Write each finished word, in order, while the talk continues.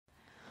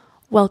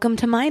Welcome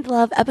to Mind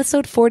Love,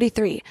 episode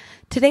 43.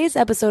 Today's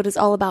episode is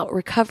all about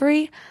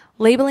recovery,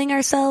 labeling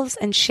ourselves,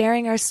 and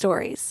sharing our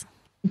stories.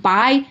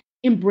 By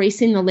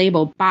embracing the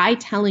label, by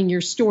telling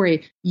your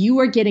story, you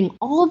are getting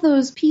all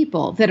those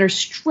people that are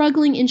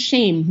struggling in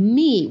shame.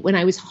 Me, when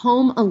I was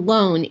home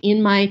alone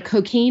in my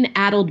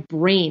cocaine-addled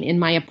brain in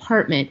my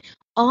apartment,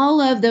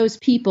 all of those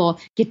people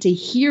get to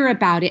hear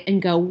about it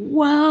and go,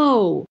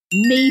 whoa,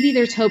 maybe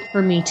there's hope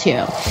for me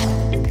too.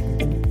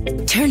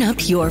 Turn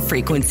up your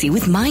frequency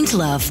with Mind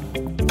Love.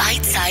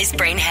 Bite-sized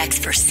brain hacks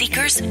for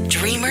seekers,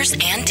 dreamers,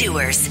 and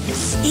doers.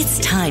 It's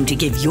time to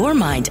give your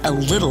mind a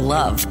little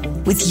love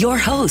with your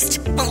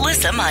host,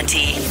 Melissa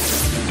Monti.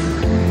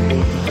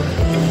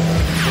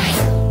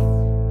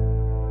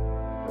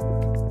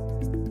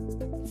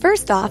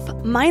 First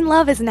off, Mind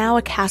Love is now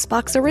a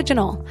CastBox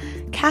original.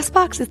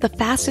 CastBox is the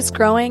fastest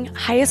growing,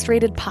 highest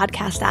rated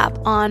podcast app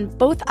on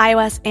both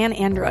iOS and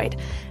Android,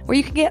 where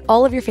you can get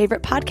all of your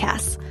favorite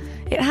podcasts.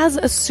 It has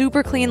a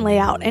super clean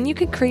layout, and you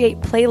can create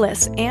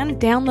playlists and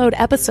download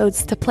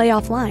episodes to play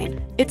offline.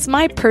 It's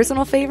my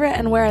personal favorite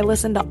and where I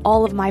listen to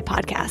all of my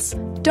podcasts.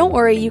 Don't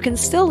worry, you can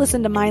still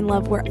listen to Mind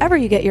Love wherever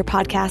you get your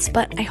podcasts,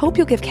 but I hope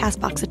you'll give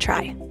CastBox a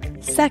try.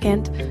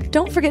 Second,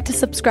 don't forget to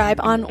subscribe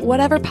on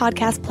whatever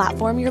podcast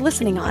platform you're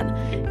listening on,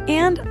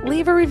 and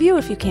leave a review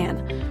if you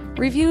can.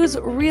 Reviews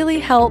really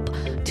help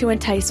to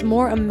entice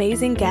more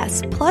amazing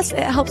guests, plus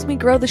it helps me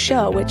grow the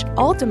show, which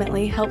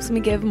ultimately helps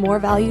me give more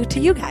value to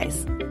you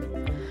guys.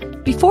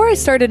 Before I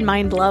started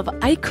Mind Love,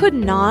 I could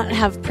not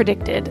have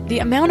predicted the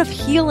amount of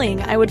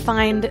healing I would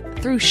find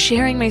through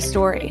sharing my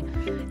story.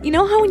 You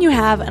know how when you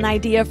have an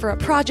idea for a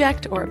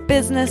project or a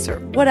business or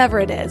whatever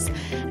it is,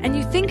 and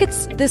you think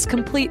it's this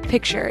complete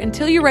picture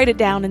until you write it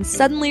down and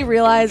suddenly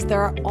realize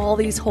there are all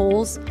these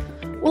holes?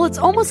 Well, it's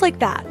almost like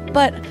that,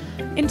 but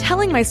in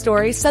telling my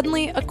story,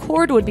 suddenly a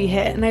chord would be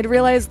hit and I'd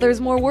realize there's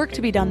more work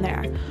to be done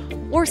there.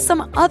 Or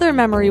some other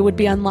memory would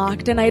be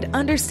unlocked and I'd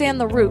understand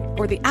the root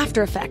or the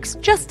after effects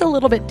just a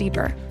little bit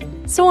deeper.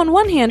 So on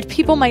one hand,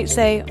 people might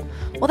say,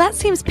 well, that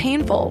seems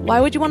painful. Why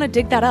would you want to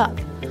dig that up?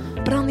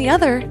 But on the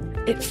other,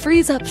 it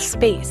frees up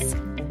space.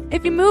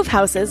 If you move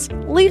houses,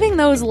 leaving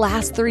those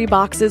last 3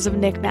 boxes of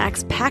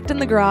knickknacks packed in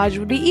the garage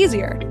would be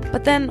easier.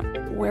 But then,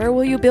 where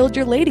will you build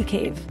your lady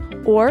cave?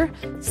 Or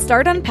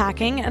start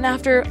unpacking, and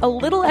after a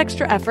little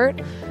extra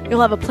effort,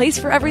 you'll have a place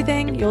for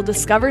everything, you'll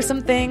discover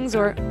some things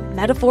or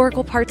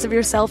metaphorical parts of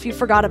yourself you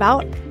forgot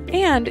about,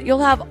 and you'll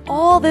have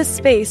all this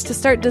space to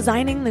start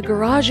designing the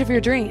garage of your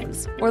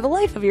dreams, or the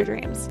life of your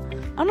dreams.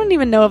 I don't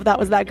even know if that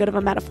was that good of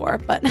a metaphor,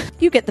 but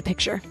you get the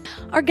picture.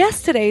 Our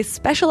guest today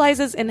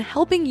specializes in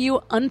helping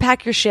you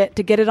unpack your shit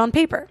to get it on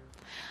paper.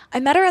 I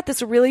met her at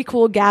this really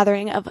cool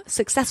gathering of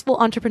successful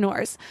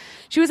entrepreneurs.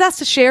 She was asked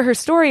to share her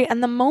story,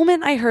 and the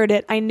moment I heard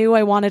it, I knew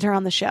I wanted her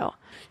on the show.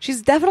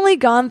 She's definitely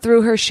gone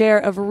through her share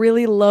of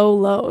really low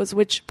lows,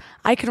 which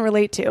I can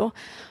relate to,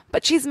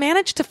 but she's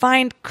managed to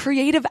find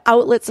creative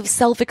outlets of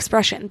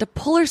self-expression to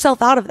pull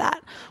herself out of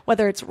that,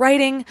 whether it's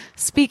writing,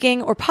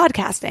 speaking, or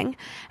podcasting.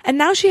 And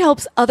now she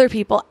helps other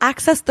people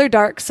access their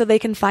dark so they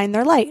can find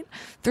their light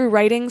through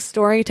writing,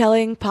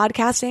 storytelling,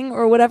 podcasting,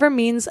 or whatever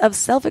means of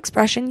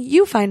self-expression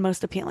you find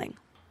most appealing.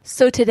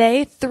 So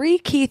today, 3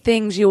 key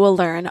things you will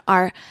learn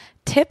are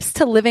tips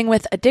to living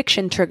with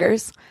addiction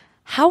triggers,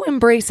 how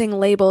embracing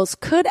labels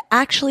could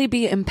actually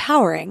be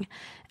empowering,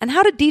 and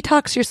how to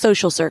detox your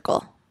social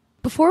circle.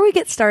 Before we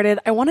get started,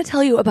 I want to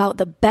tell you about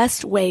the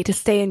best way to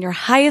stay in your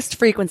highest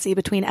frequency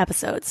between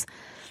episodes.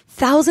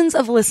 Thousands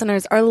of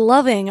listeners are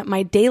loving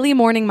my daily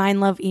morning Mind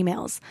Love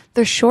emails.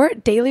 They're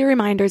short daily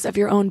reminders of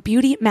your own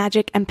beauty,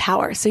 magic, and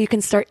power so you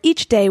can start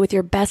each day with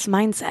your best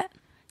mindset.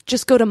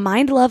 Just go to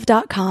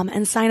mindlove.com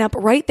and sign up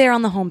right there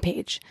on the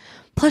homepage.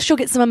 Plus, you'll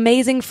get some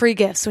amazing free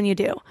gifts when you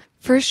do.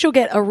 First, you'll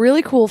get a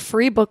really cool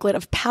free booklet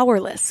of power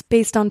lists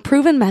based on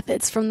proven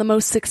methods from the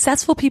most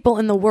successful people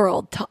in the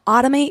world to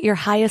automate your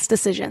highest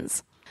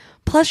decisions.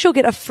 Plus, you'll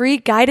get a free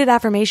guided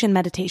affirmation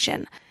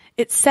meditation.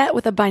 It's set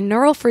with a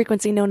binaural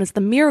frequency known as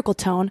the miracle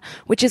tone,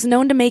 which is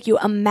known to make you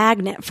a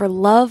magnet for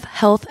love,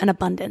 health, and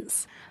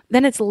abundance.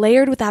 Then it's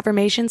layered with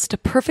affirmations to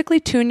perfectly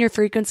tune your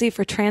frequency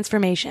for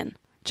transformation.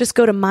 Just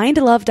go to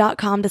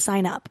mindlove.com to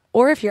sign up.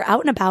 Or if you're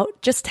out and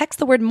about, just text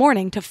the word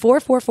morning to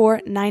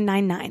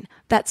 444-999.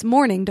 That's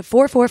morning to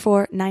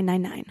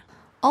 444-999.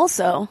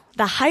 Also,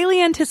 the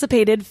highly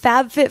anticipated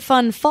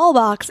FabFitFun Fall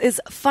Box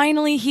is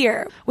finally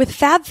here. With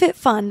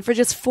FabFitFun, for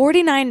just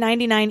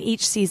 $49.99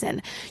 each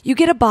season, you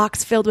get a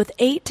box filled with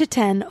 8 to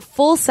 10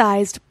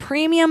 full-sized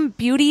premium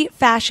beauty,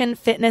 fashion,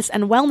 fitness,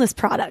 and wellness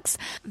products,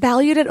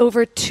 valued at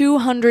over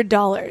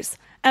 $200.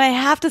 And I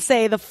have to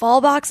say, the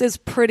Fall Box is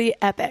pretty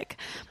epic.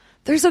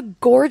 There's a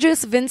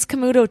gorgeous Vince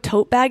Camuto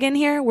tote bag in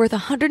here worth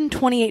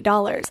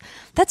 $128.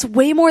 That's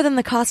way more than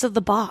the cost of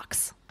the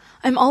box.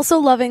 I'm also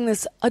loving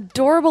this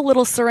adorable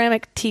little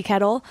ceramic tea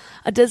kettle,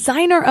 a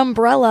designer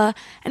umbrella,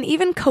 and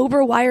even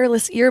Cobra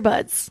wireless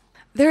earbuds.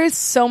 There is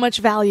so much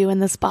value in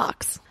this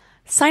box.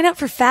 Sign up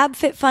for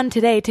FabFitFun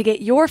today to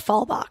get your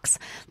fall box.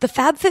 The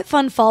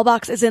FabFitFun fall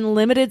box is in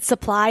limited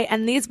supply,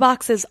 and these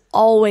boxes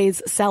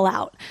always sell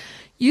out.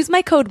 Use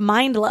my code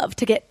MINDLOVE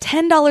to get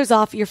 $10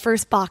 off your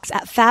first box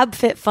at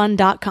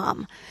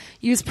fabfitfun.com.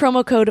 Use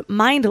promo code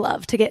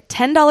MINDLOVE to get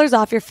 $10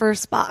 off your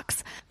first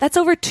box. That's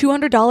over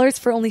 $200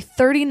 for only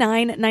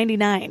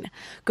 $39.99.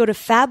 Go to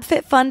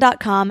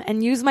fabfitfun.com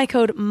and use my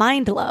code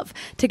MINDLOVE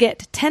to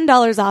get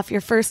 $10 off your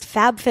first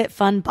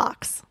FabFitFun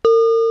box.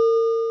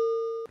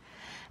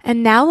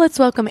 And now let's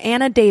welcome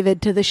Anna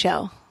David to the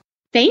show.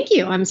 Thank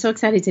you. I'm so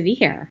excited to be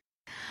here.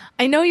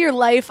 I know your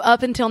life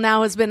up until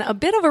now has been a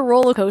bit of a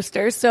roller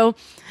coaster, so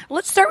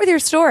let's start with your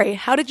story.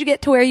 How did you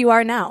get to where you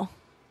are now?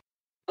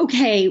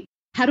 Okay,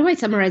 how do I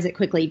summarize it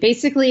quickly?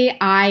 Basically,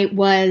 I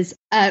was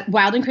a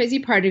wild and crazy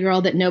party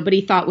girl that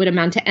nobody thought would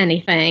amount to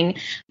anything.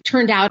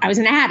 Turned out I was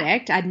an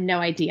addict. I had no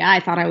idea. I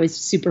thought I was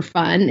super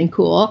fun and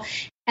cool.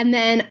 And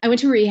then I went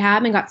to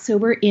rehab and got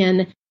sober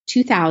in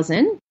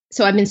 2000.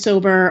 So I've been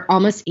sober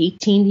almost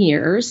 18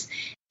 years.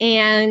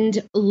 And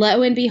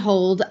lo and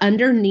behold,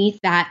 underneath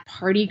that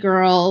party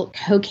girl,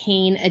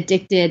 cocaine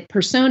addicted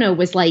persona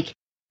was like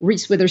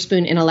Reese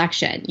Witherspoon in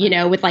Election,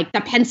 with like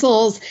the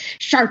pencils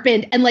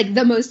sharpened and like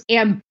the most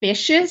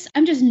ambitious.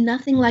 I'm just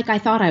nothing like I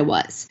thought I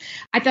was.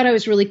 I thought I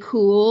was really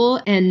cool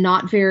and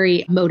not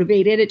very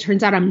motivated. It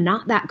turns out I'm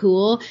not that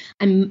cool.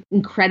 I'm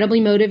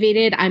incredibly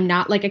motivated. I'm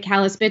not like a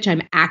callous bitch.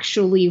 I'm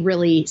actually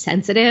really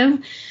sensitive.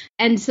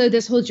 And so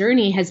this whole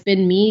journey has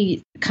been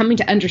me coming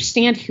to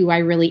understand who I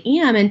really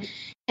am and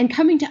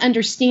coming to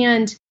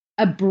understand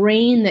a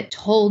brain that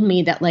told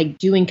me that like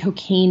doing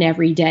cocaine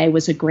every day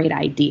was a great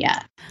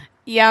idea.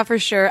 Yeah, for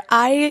sure.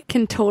 I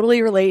can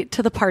totally relate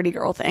to the party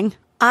girl thing.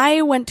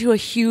 I went to a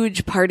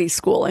huge party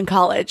school in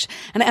college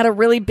and it had a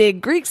really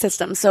big Greek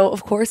system. So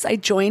of course I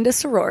joined a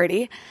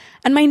sorority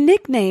and my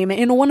nickname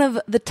in one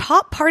of the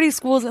top party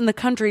schools in the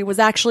country was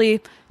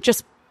actually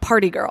just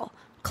party girl.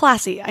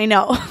 Classy, I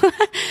know.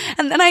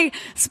 And then I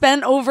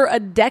spent over a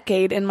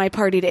decade in my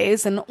party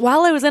days. And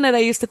while I was in it, I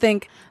used to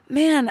think,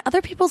 man,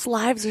 other people's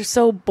lives are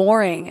so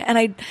boring. And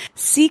I'd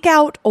seek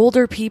out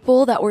older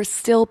people that were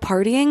still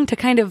partying to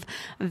kind of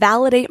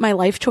validate my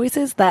life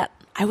choices that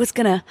I was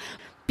going to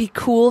be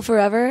cool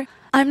forever.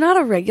 I'm not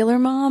a regular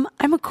mom.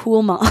 I'm a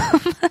cool mom.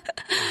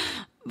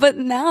 But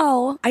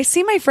now I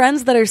see my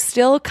friends that are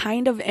still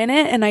kind of in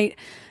it and I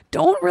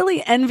don't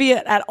really envy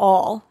it at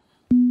all.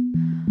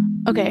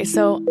 Okay,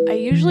 so I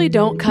usually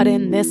don't cut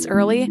in this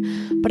early,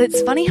 but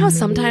it's funny how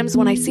sometimes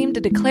when I seem to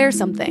declare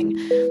something,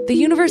 the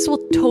universe will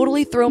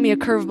totally throw me a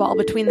curveball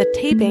between the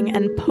taping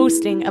and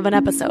posting of an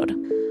episode.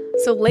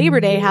 So Labor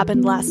Day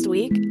happened last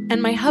week,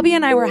 and my hubby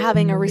and I were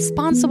having a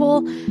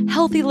responsible,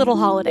 healthy little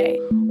holiday.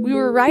 We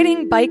were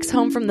riding bikes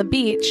home from the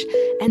beach,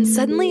 and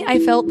suddenly I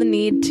felt the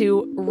need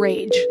to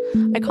rage.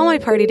 I call my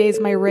party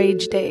days my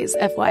rage days,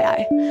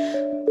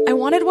 FYI. I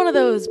wanted one of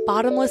those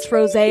bottomless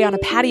rosé on a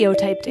patio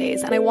type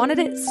days, and I wanted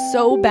it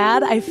so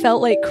bad I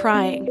felt like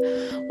crying.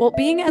 Well,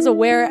 being as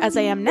aware as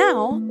I am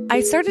now,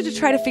 I started to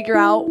try to figure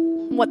out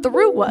what the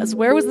root was.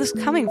 Where was this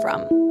coming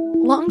from?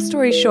 Long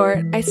story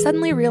short, I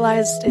suddenly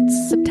realized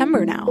it's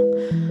September now,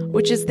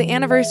 which is the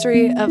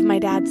anniversary of my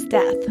dad's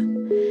death.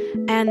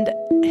 And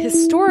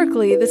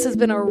historically, this has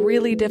been a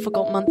really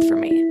difficult month for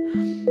me.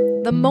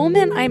 The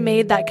moment I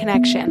made that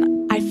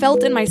connection, I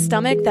felt in my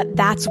stomach that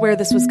that's where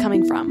this was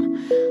coming from.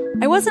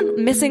 I wasn't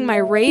missing my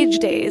rage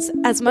days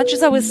as much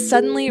as I was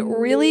suddenly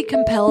really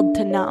compelled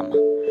to numb.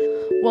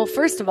 Well,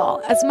 first of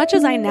all, as much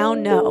as I now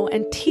know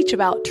and teach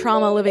about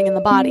trauma living in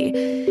the body,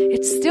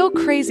 it's still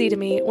crazy to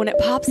me when it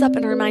pops up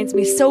and reminds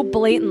me so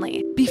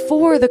blatantly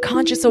before the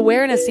conscious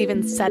awareness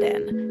even set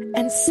in.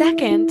 And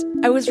second,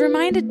 I was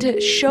reminded to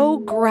show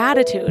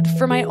gratitude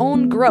for my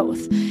own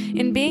growth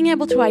in being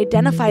able to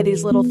identify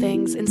these little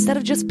things instead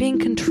of just being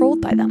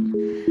controlled by them.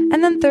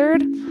 And then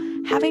third,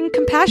 having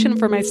compassion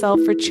for myself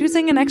for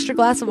choosing an extra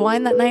glass of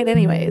wine that night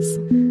anyways.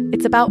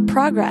 It's about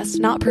progress,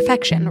 not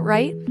perfection,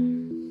 right?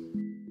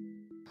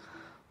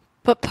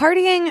 But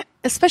partying,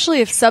 especially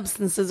if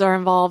substances are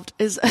involved,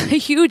 is a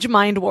huge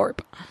mind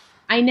warp.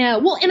 I know.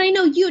 Well, and I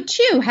know you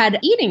too had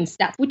eating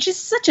stuff, which is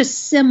such a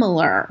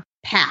similar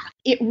path.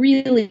 It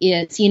really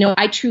is.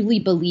 I truly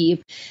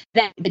believe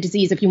that the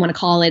disease, if you want to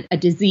call it a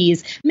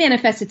disease,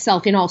 manifests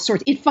itself in all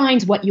sorts. It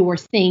finds what your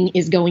thing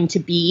is going to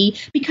be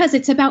because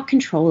it's about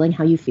controlling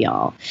how you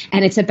feel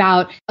and it's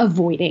about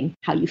avoiding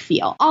how you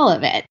feel, all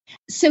of it.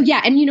 So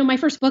yeah. And my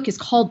first book is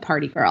called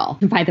Party Girl,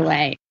 by the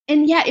way.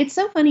 And yeah, it's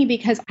so funny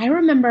because I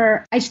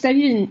remember I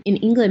studied in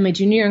England my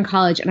junior year in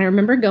college, and I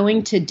remember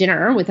going to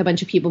dinner with a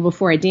bunch of people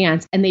before a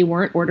dance, and they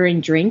weren't ordering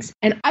drinks.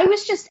 And I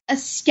was just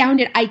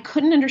astounded. I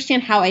couldn't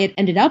understand how I had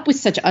ended up with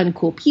such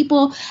uncool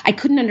people. I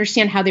couldn't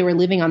understand how they were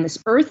living on this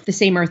earth, the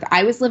same earth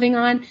I was living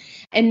on.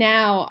 And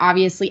now,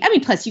 obviously,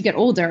 plus you get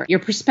older, your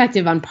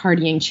perspective on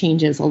partying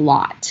changes a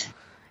lot.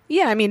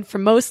 Yeah, for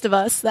most of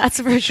us, that's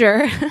for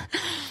sure.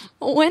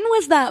 When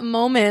was that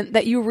moment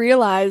that you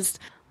realized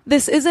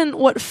this isn't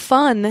what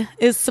fun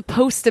is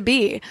supposed to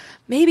be?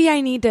 Maybe I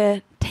need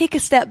to take a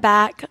step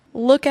back,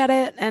 look at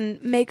it,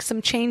 and make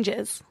some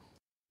changes.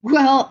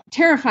 Well,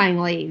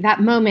 terrifyingly, that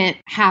moment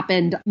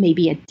happened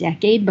maybe a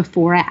decade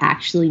before I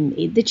actually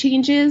made the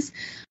changes.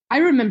 I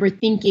remember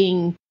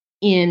thinking,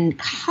 in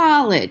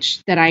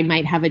college that I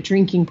might have a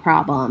drinking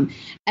problem.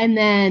 And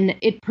then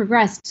it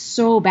progressed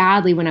so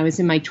badly when I was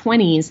in my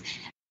 20s.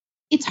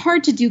 It's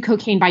hard to do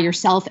cocaine by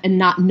yourself and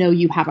not know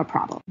you have a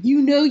problem.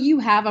 You know you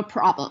have a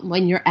problem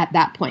when you're at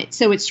that point.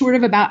 So it's sort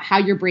of about how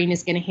your brain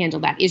is going to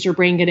handle that. Is your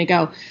brain going to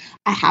go,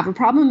 I have a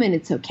problem and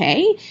it's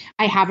okay.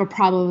 I have a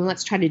problem and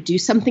let's try to do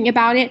something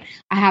about it.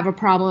 I have a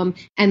problem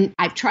and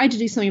I've tried to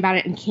do something about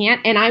it and can't.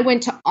 And I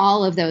went to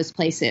all of those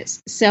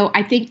places. So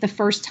I think the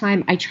first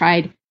time I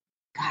tried,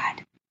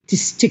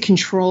 to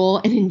control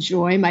and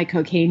enjoy my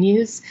cocaine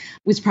use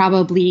was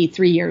probably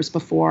 3 years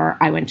before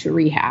I went to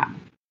rehab.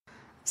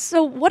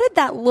 So what did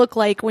that look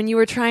like when you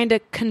were trying to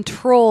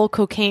control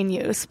cocaine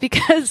use?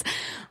 Because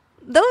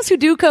those who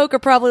do coke are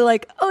probably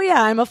like, oh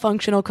yeah, I'm a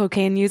functional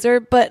cocaine user.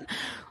 But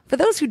for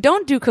those who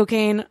don't do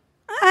cocaine,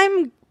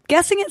 I'm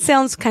guessing it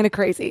sounds kind of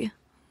crazy.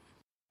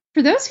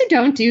 For those who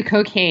don't do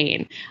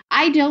cocaine,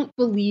 I don't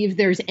believe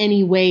there's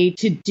any way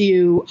to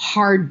do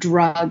hard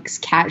drugs,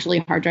 casually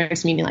hard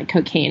drugs, meaning like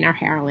cocaine or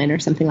heroin or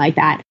something like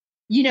that.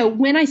 You know,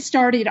 when I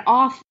started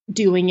off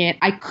doing it,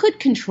 I could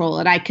control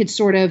it. I could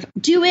sort of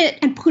do it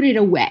and put it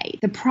away.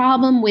 The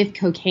problem with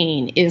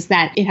cocaine is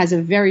that it has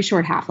a very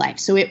short half-life,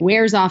 so it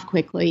wears off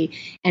quickly.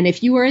 And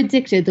if you are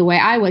addicted the way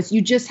I was,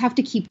 you just have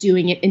to keep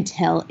doing it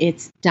until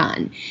it's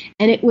done.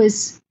 And it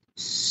was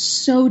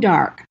so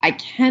dark. I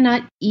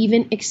cannot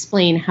even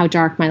explain how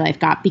dark my life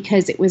got,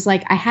 because it was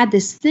like I had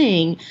this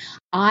thing.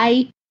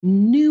 I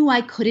knew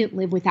I couldn't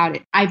live without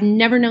it. I've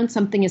never known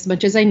something as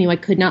much as I knew I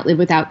could not live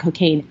without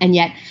cocaine. And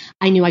yet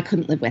I knew I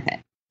couldn't live with it.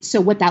 So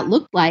what that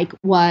looked like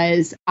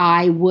was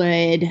I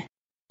would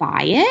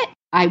buy it.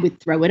 I would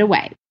throw it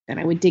away. Then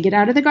I would dig it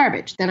out of the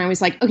garbage. Then I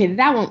was like, okay,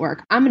 that won't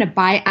work. I'm going to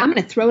buy it. I'm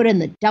going to throw it in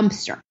the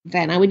dumpster.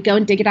 Then I would go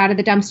and dig it out of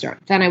the dumpster.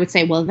 Then I would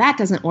say, well, that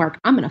doesn't work.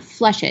 I'm going to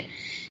flush it.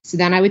 So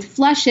then I would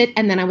flush it,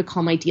 and then I would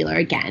call my dealer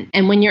again.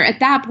 And when you're at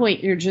that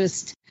point, you're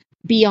just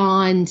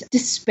beyond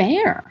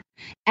despair.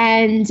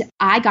 And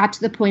I got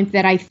to the point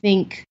that I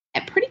think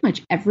pretty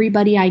much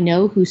everybody I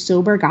know who's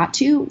sober got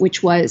to,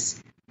 which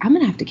was, I'm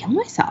going to have to kill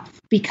myself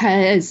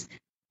because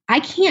I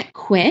can't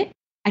quit.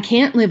 I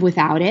can't live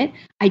without it.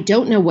 I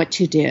don't know what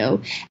to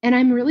do. And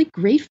I'm really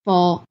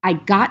grateful I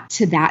got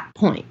to that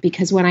point,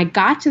 because when I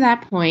got to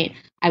that point,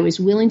 I was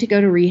willing to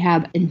go to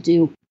rehab and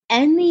do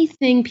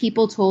anything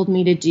people told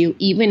me to do,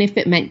 even if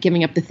it meant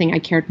giving up the thing I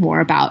cared more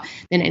about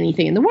than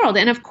anything in the world.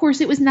 And of course,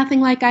 it was nothing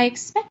like I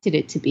expected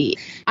it to be.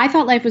 I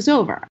thought life was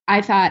over.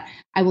 I thought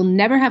I will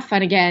never have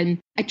fun again.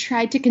 I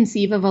tried to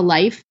conceive of a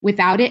life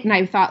without it. And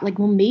I thought, like,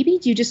 well, maybe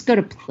do you just go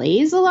to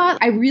plays a lot?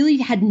 I really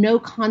had no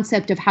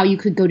concept of how you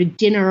could go to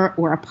dinner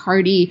or a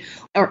party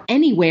or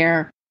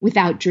anywhere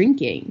without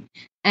drinking.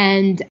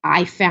 And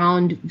I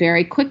found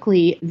very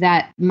quickly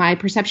that my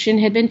perception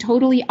had been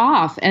totally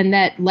off and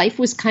that life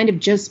was kind of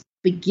just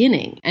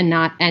beginning and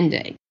not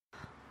ending.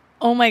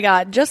 Oh my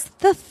God, just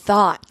the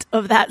thought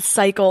of that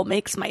cycle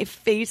makes my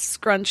face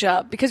scrunch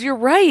up, because you're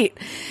right.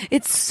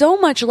 It's so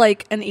much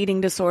like an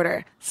eating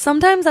disorder.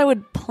 Sometimes I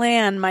would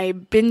plan my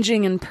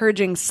binging and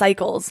purging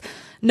cycles,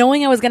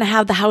 knowing I was going to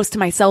have the house to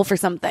myself or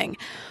something.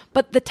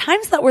 But the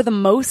times that were the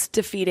most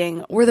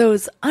defeating were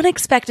those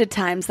unexpected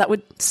times that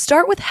would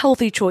start with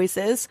healthy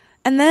choices,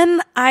 and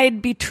then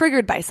I'd be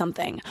triggered by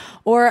something,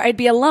 or I'd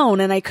be alone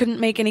and I couldn't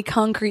make any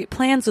concrete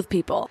plans with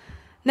people.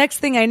 Next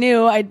thing I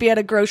knew, I'd be at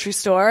a grocery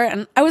store,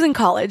 and I was in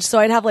college, so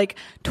I'd have like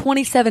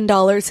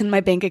 $27 in my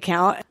bank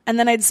account, and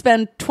then I'd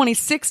spend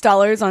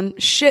 $26 on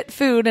shit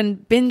food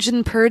and binge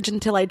and purge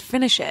until I'd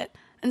finish it.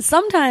 And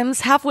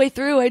sometimes halfway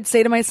through, I'd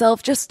say to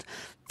myself, just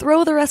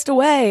throw the rest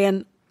away,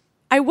 and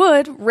I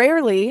would,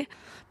 rarely,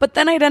 but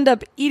then I'd end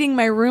up eating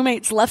my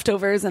roommate's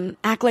leftovers and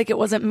act like it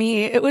wasn't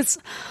me. It was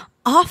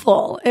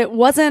awful. It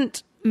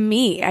wasn't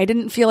me. I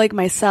didn't feel like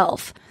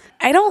myself.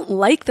 I don't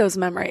like those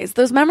memories.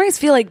 Those memories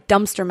feel like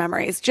dumpster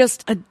memories,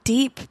 just a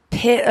deep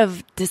pit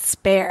of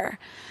despair.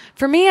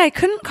 For me, I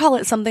couldn't call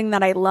it something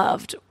that I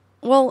loved.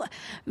 Well,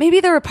 maybe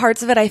there were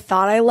parts of it I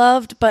thought I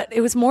loved, but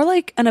it was more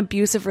like an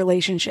abusive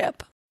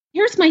relationship.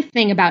 Here's my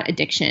thing about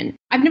addiction.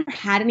 I've never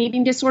had an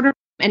eating disorder,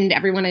 and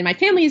everyone in my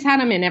family has had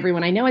them, and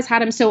everyone I know has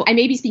had them. So I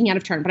may be speaking out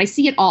of turn, but I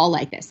see it all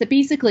like this. That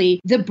basically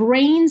the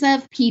brains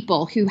of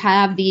people who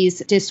have these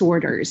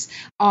disorders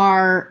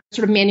are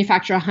sort of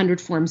manufacture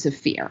 100 forms of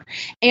fear.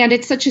 And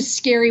it's such a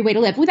scary way to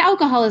live. With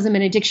alcoholism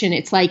and addiction,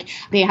 it's like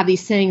they have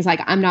these things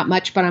like, I'm not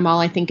much, but I'm all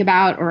I think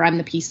about, or I'm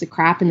the piece of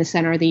crap in the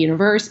center of the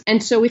universe.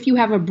 And so if you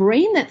have a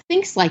brain that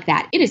thinks like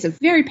that, it is a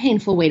very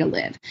painful way to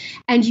live.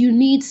 And you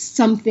need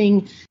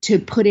something to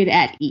put it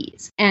at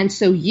ease. And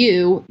so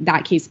you, in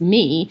that case,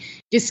 me,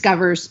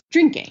 discovers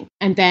drinking.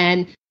 And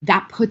then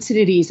that puts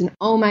it at ease. And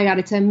oh my God,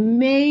 it's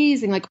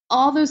amazing. Like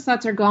all those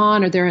thoughts are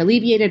gone, or they're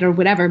alleviated or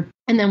whatever.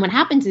 And then what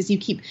happens is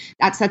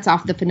that sets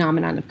off the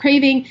phenomenon of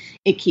craving.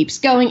 It keeps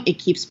going. It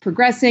keeps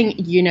progressing.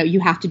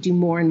 You have to do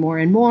more and more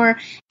and more.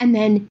 And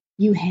then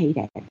you hate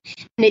it.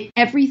 And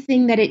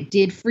everything that it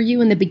did for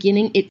you in the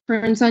beginning, it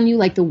turns on you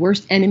like the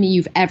worst enemy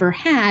you've ever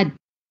had.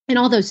 And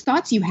all those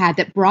thoughts you had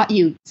that brought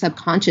you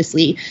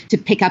subconsciously to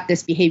pick up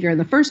this behavior in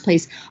the first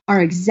place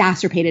are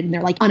exacerbated. And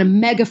they're like on a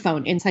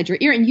megaphone inside your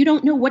ear. And you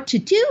don't know what to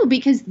do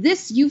because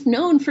this you've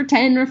known for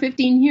 10 or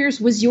 15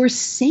 years was your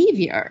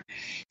savior.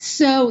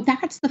 So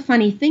that's the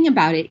funny thing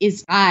about it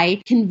is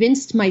I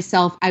convinced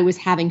myself I was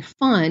having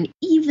fun,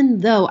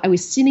 even though I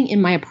was sitting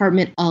in my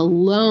apartment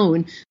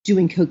alone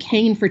doing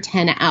cocaine for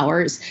 10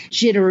 hours,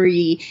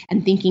 jittery,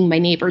 and thinking my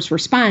neighbors were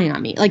spying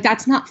on me. Like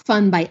that's not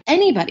fun by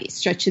anybody's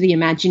stretch of the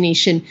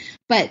imagination.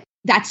 But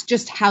that's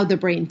just how the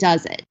brain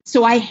does it.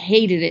 So I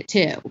hated it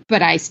too,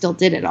 but I still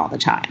did it all the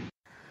time.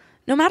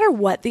 No matter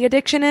what the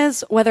addiction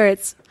is, whether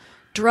it's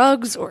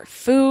drugs or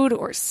food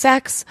or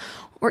sex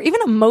or even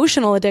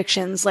emotional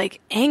addictions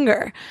like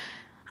anger,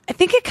 I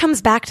think it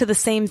comes back to the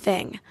same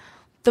thing.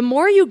 The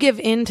more you give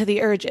in to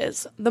the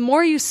urges, the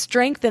more you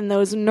strengthen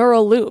those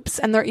neural loops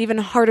and they're even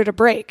harder to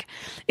break.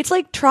 It's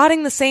like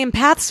trotting the same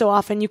path so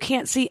often you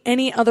can't see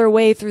any other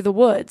way through the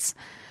woods.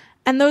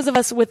 And those of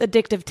us with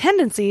addictive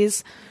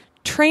tendencies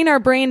train our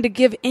brain to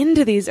give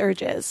into these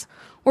urges.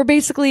 We're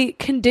basically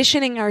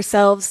conditioning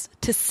ourselves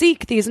to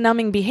seek these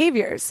numbing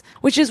behaviors,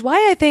 which is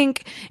why I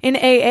think in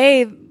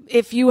AA,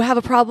 if you have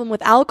a problem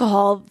with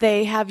alcohol,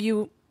 they have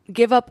you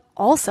give up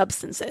all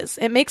substances.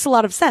 It makes a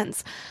lot of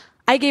sense.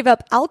 I gave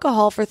up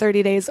alcohol for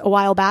 30 days a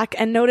while back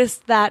and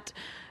noticed that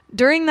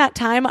during that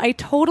time, I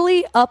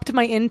totally upped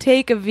my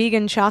intake of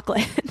vegan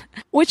chocolate,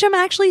 which I'm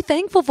actually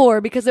thankful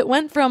for because it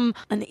went from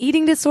an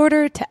eating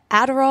disorder to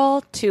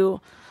Adderall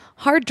to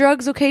hard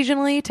drugs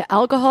occasionally to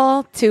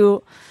alcohol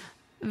to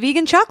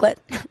vegan chocolate.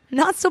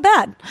 Not so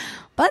bad,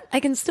 but I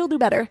can still do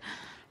better.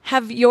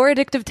 Have your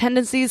addictive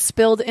tendencies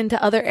spilled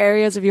into other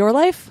areas of your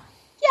life?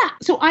 Yeah.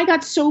 So I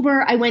got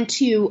sober. I went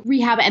to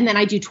rehab and then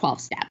I do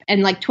 12-step.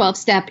 And like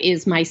 12-step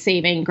is my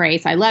saving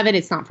grace. I love it.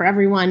 It's not for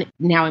everyone.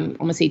 Now I'm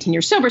almost 18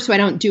 years sober, so I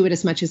don't do it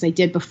as much as I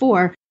did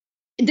before.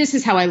 This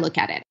is how I look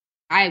at it.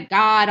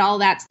 All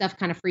that stuff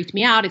kind of freaked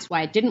me out. It's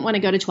why I didn't want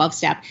to go to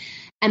 12-step.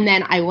 And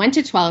then I went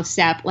to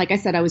 12-step. Like I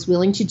said, I was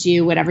willing to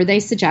do whatever they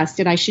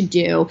suggested I should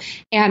do.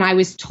 And I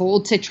was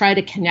told to try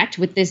to connect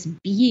with this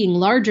being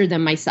larger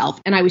than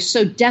myself. And I was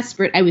so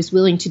desperate, I was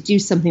willing to do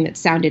something that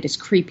sounded as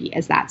creepy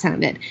as that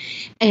sounded.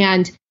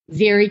 And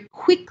very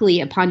quickly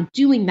upon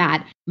doing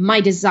that,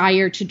 my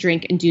desire to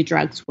drink and do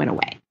drugs went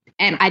away.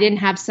 And I didn't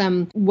have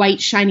some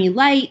white, shiny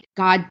light,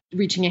 God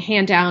reaching a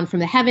hand down from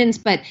the heavens.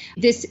 But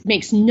this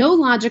makes no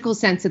logical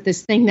sense that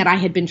this thing that I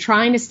had been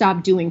trying to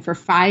stop doing for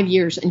 5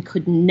 years and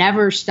could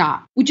never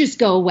stop would just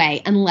go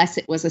away unless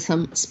it was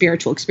some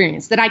spiritual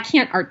experience that I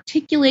can't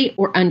articulate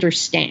or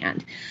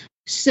understand.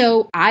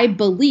 So I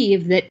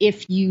believe that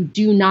if you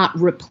do not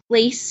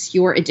replace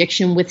your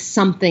addiction with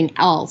something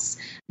else,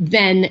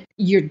 then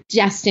you're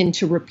destined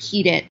to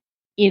repeat it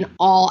in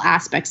all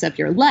aspects of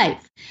your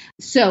life.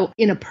 So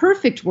in a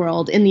perfect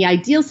world, in the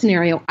ideal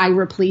scenario, I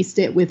replaced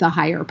it with a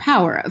higher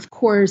power. Of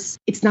course,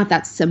 it's not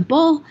that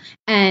simple.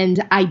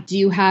 And I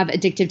do have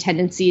addictive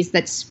tendencies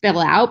that spill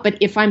out. But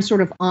if I'm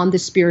sort of on the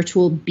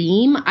spiritual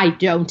beam, I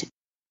don't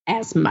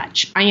as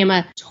much. I am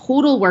a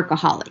total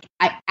workaholic.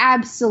 I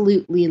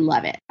absolutely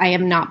love it. I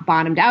am not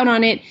bottomed out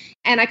on it.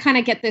 And I kind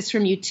of get this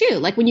from you too.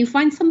 Like when you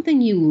find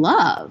something you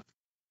love,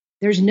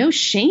 there's no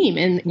shame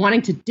in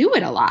wanting to do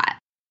it a lot.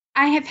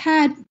 I have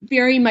had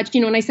very much,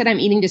 when I said I'm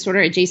eating disorder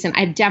adjacent,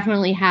 I've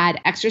definitely had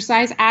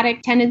exercise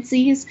addict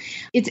tendencies.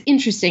 It's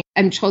interesting.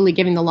 I'm totally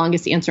giving the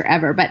longest answer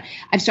ever, but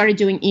I've started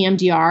doing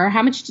EMDR.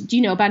 How much do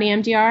you know about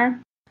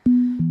EMDR?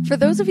 For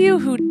those of you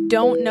who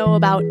don't know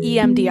about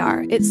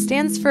EMDR, it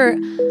stands for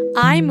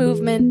Eye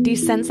Movement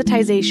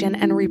Desensitization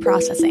and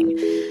Reprocessing,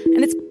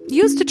 and it's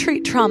used to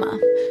treat trauma.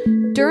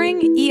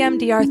 During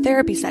EMDR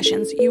therapy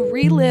sessions, you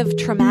relive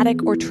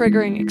traumatic or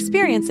triggering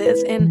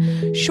experiences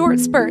in short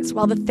spurts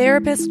while the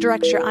therapist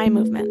directs your eye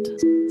movement.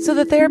 So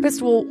the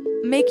therapist will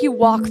make you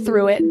walk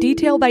through it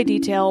detail by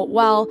detail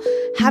while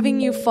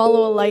having you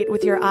follow a light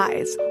with your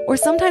eyes, or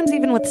sometimes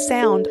even with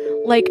sound,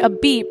 like a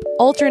beep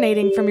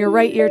alternating from your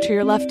right ear to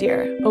your left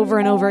ear over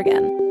and over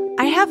again.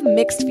 I have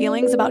mixed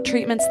feelings about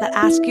treatments that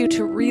ask you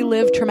to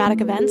relive traumatic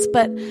events,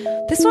 but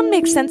this one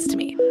makes sense to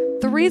me.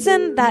 The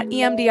reason that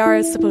EMDR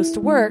is supposed to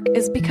work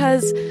is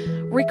because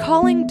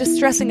recalling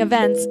distressing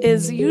events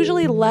is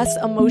usually less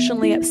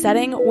emotionally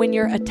upsetting when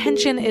your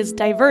attention is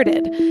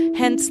diverted,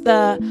 hence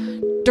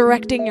the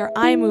directing your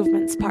eye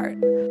movements part.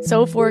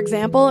 So, for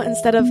example,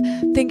 instead of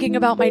thinking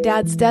about my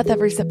dad's death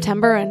every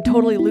September and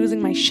totally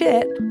losing my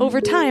shit,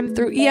 over time,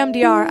 through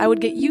EMDR, I would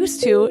get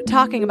used to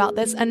talking about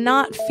this and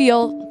not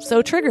feel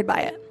so triggered by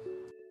it.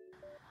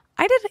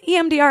 I did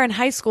EMDR in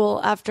high school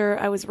after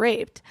I was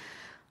raped.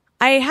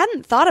 I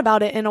hadn't thought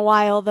about it in a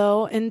while,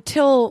 though,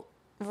 until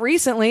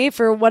recently.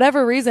 For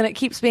whatever reason, it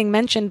keeps being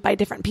mentioned by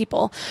different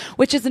people,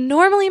 which is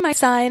normally my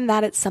sign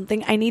that it's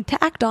something I need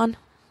to act on.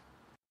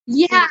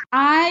 Yeah,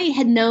 I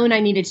had known I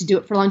needed to do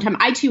it for a long time.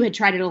 I, too, had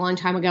tried it a long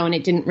time ago, and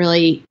it didn't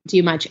really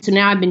do much. So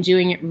now I've been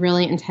doing it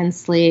really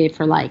intensely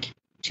for like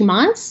 2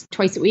 months,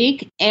 twice a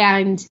week.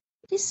 And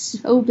it is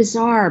so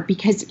bizarre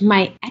because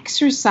my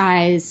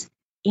exercise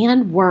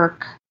and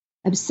work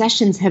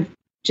obsessions have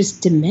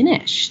just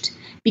diminished.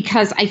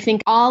 because I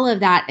think all of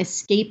that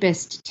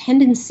escapist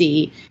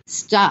tendency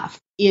stuff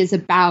is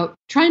about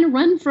trying to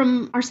run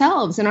from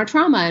ourselves and our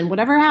trauma and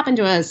whatever happened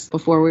to us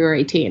before we were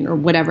 18 or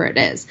whatever it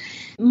is.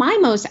 My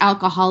most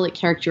alcoholic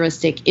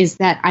characteristic is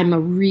that I'm a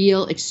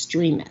real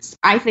extremist.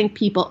 I think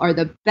people are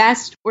the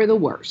best or the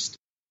worst.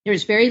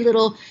 There's very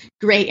little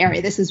gray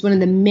area. This is one of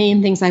the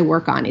main things I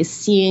work on, is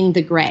seeing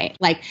the gray.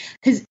 Like,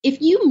 because if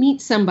you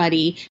meet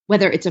somebody,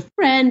 whether it's a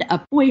friend,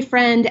 a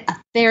boyfriend, a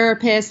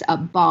therapist, a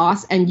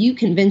boss, and you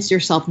convince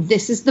yourself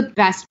this is the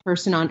best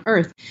person on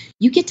earth,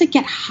 you get to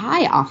get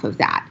high off of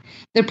that.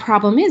 The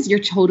problem is you're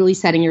totally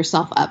setting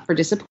yourself up for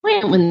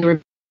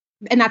disappointment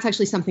and that's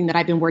actually something that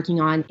I've been working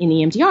on in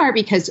EMDR,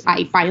 because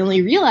I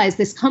finally realized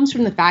this comes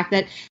from the fact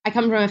that I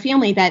come from a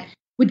family that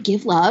would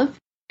give love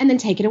and then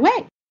take it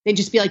away. They'd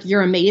just be like,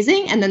 you're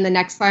amazing. And then the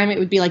next time it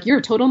would be like, you're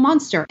a total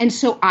monster. And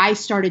so I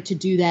started to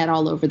do that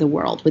all over the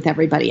world with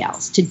everybody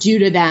else, to do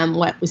to them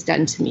what was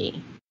done to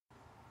me.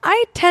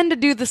 I tend to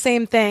do the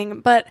same thing,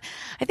 but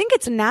I think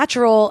it's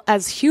natural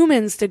as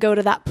humans to go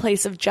to that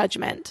place of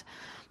judgment.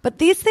 But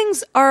these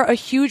things are a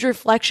huge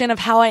reflection of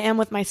how I am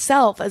with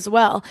myself as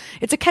well.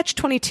 It's a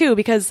catch-22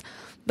 because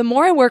the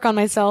more I work on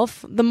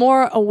myself, the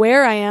more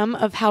aware I am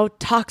of how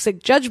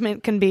toxic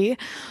judgment can be.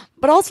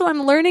 But also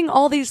I'm learning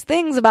all these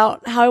things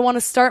about how I want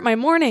to start my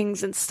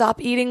mornings and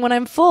stop eating when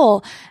I'm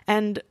full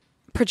and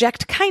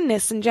project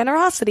kindness and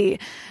generosity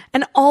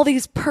and all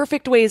these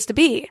perfect ways to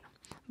be.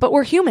 But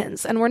we're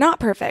humans and we're not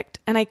perfect,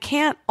 and I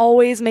can't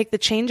always make the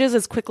changes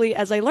as quickly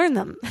as I learn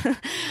them.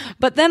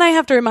 But then I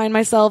have to remind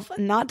myself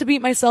not to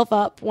beat myself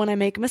up when I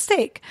make a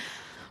mistake.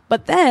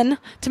 But then,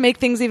 to make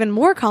things even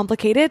more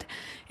complicated,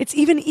 it's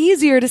even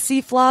easier to see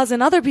flaws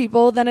in other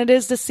people than it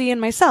is to see in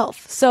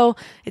myself. So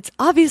it's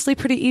obviously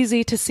pretty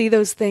easy to see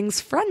those things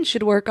friends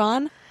should work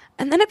on.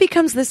 And then it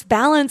becomes this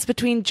balance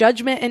between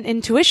judgment and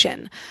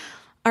intuition.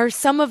 Are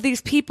some of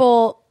these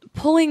people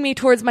pulling me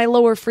towards my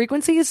lower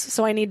frequencies,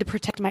 so I need to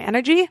protect my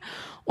energy?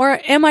 Or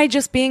am I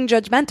just being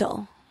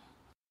judgmental?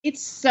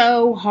 It's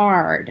so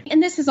hard.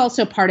 And this is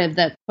also part of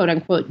the quote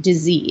unquote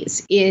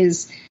disease,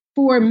 is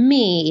for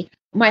me,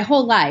 my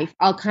whole life,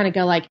 I'll kind of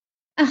go like,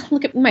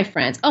 look at my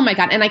friends. Oh my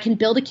God. And I can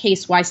build a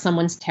case why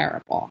someone's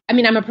terrible. I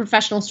mean, I'm a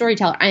professional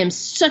storyteller. I am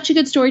such a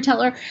good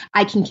storyteller.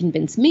 I can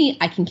convince me.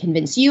 I can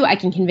convince you. I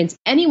can convince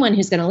anyone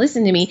who's going to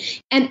listen to me.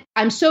 And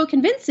I'm so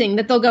convincing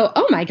that they'll go,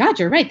 oh my God,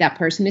 you're right. That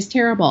person is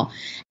terrible.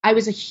 I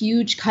was a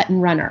huge cut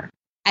and runner.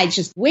 I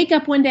just wake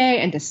up one day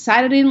and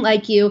decide I didn't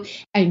like you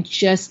and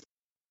just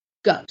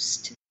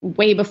ghost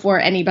way before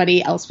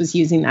anybody else was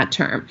using that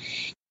term.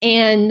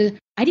 And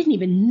I didn't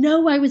even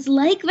know I was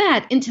like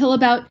that until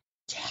about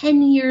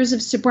 10 years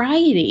of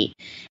sobriety.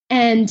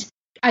 And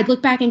I'd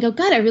look back and go,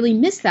 God, I really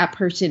miss that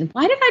person.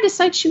 Why did I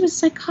decide she was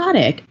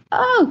psychotic?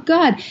 Oh,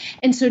 God.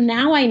 And so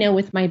now I know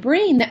with my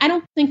brain that I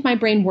don't think my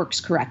brain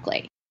works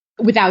correctly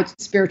without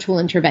spiritual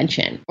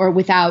intervention or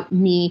without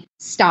me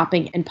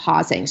stopping and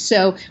pausing.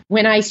 So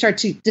when I start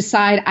to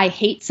decide I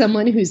hate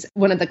someone who's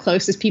one of the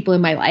closest people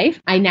in my life,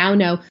 I now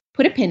know,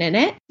 put a pin in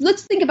it.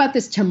 Let's think about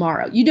this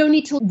tomorrow. You don't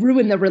need to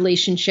ruin the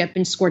relationship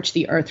and scorch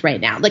the earth right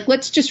now. Like,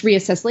 let's just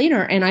reassess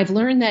later. And I've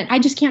learned that I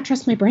just can't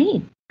trust my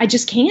brain. I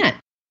just can't.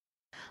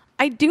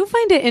 I do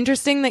find it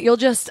interesting that you'll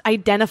just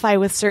identify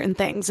with certain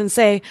things and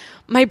say,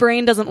 my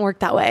brain doesn't work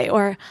that way,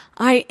 or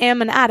I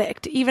am an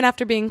addict, even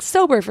after being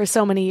sober for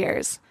so many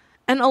years.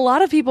 And a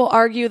lot of people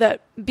argue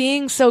that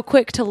being so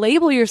quick to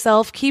label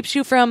yourself keeps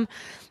you from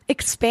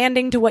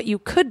expanding to what you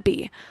could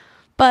be.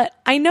 But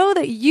I know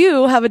that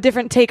you have a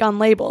different take on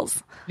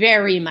labels.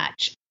 Very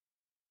much.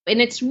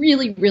 And it's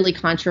really, really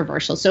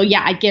controversial. So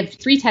yeah, I give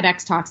 3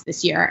 TEDx talks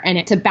this year, and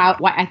it's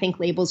about why I think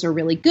labels are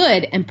really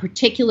good, and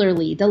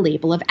particularly the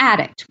label of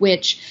addict,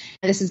 which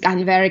this has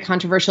gotten very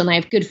controversial. And I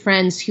have good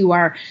friends who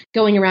are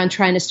going around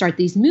trying to start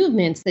these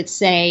movements that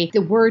say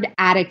the word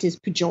addict is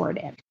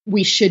pejorative.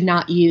 We should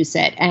not use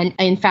it. And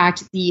in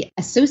fact, the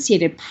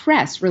Associated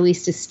Press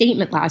released a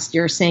statement last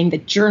year saying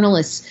that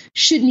journalists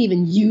shouldn't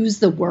even use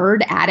the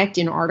word addict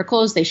in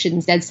articles. They should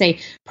instead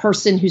say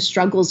person who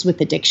struggles with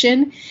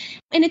addiction.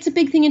 And it's a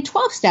big thing in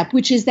 12-step,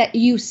 which is that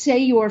you say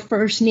your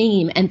first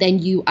name and then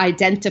you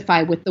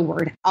identify with the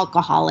word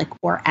alcoholic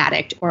or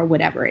addict or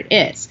whatever it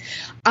is.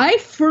 I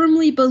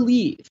firmly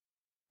believe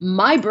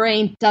my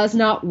brain does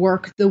not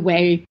work the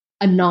way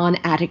a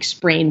non-addict's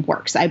brain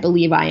works. I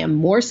believe I am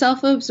more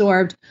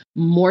self-absorbed,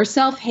 more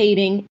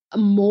self-hating,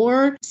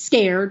 more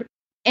scared,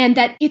 and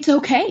that it's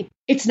okay.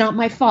 It's not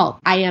my fault.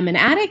 I am an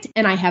addict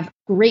and I have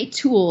great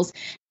tools.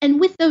 And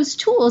with those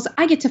tools,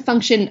 I get to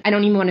function, I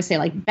don't even want to say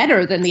like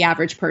better than the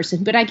average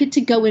person, but I get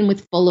to go in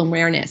with full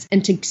awareness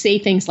and to say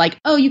things like,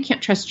 oh, you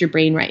can't trust your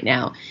brain right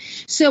now.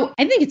 So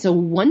I think it's a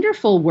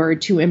wonderful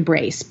word to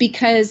embrace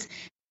because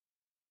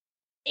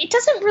it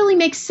doesn't really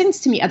make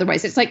sense to me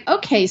otherwise. It's like,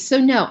 okay, so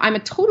no, I'm a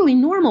totally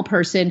normal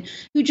person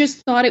who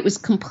just thought it was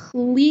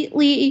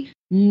completely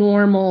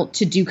normal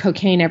to do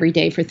cocaine every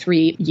day for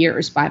 3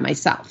 years by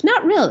myself.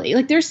 Not really.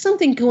 Like there's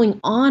something going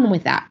on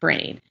with that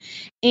brain.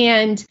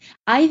 And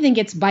I think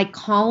it's by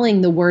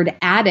calling the word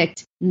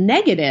addict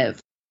negative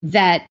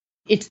that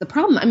it's the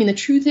problem. I mean, the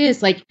truth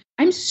is, like,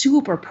 I'm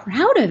super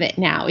proud of it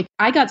now.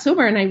 I got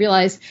sober and I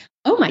realized,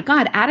 oh my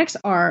God, addicts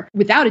are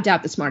without a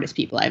doubt the smartest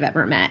people I've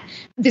ever met.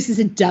 This is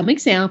a dumb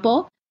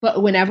example,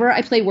 but whenever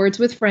I play Words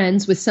with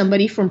Friends with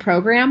somebody from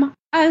program,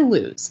 I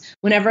lose.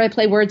 Whenever I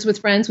play Words with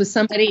Friends with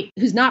somebody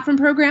who's not from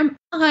program,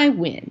 I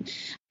win.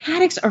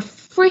 Addicts are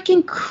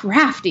freaking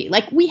crafty.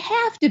 Like, we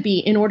have to be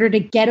in order to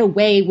get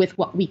away with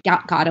what we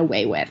got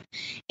away with.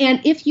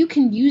 And if you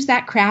can use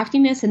that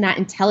craftiness and that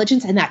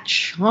intelligence and that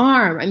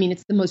charm, I mean,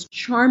 it's the most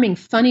charming,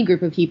 funny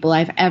group of people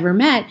I've ever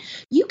met,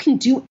 you can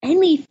do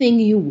anything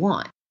you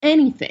want,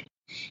 anything.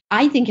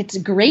 I think it's a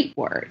great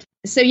word.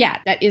 So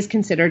yeah, that is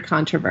considered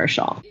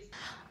controversial.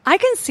 I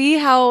can see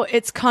how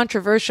it's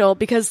controversial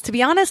because, to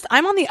be honest,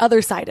 I'm on the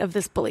other side of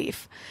this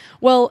belief.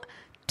 Well,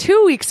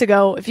 2 weeks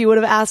ago, if you would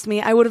have asked me,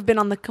 I would have been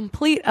on the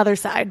complete other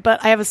side,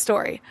 but I have a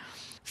story.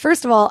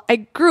 First of all, I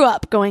grew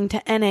up going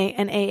to NA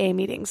and AA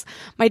meetings.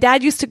 My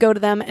dad used to go to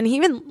them, and he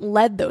even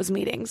led those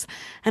meetings.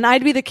 And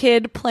I'd be the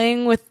kid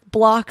playing with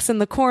blocks in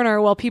the corner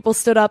while people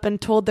stood up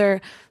and told their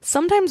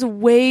sometimes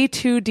way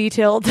too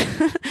detailed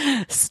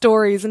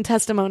stories and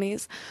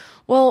testimonies.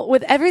 Well,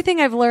 with everything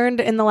I've learned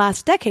in the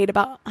last decade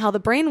about how the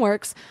brain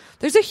works,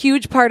 there's a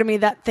huge part of me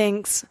that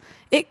thinks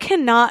it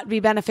cannot be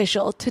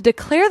beneficial to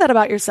declare that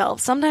about yourself,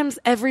 sometimes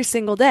every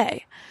single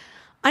day.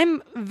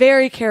 I'm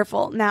very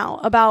careful now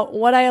about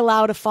what I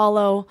allow to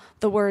follow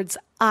the words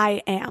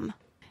I am.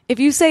 If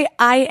you say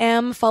I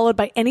am followed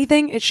by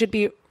anything, it should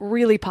be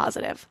really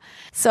positive.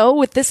 So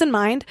with this in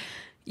mind,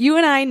 you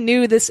and I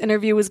knew this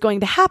interview was going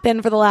to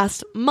happen for the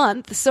last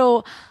month,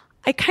 so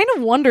I kind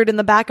of wondered in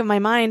the back of my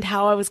mind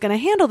how I was going to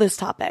handle this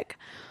topic.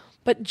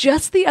 But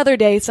just the other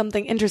day,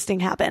 something interesting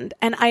happened,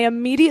 and I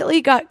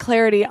immediately got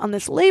clarity on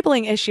this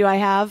labeling issue I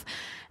have,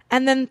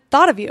 and then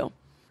thought of you.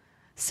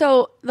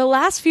 So the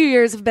last few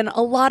years have been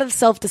a lot of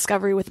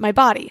self-discovery with my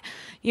body.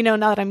 You know,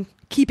 now that I'm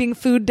keeping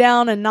food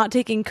down and not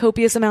taking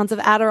copious amounts of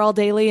Adderall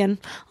daily and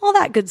all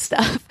that good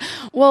stuff.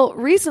 Well,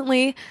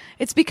 recently,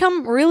 it's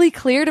become really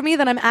clear to me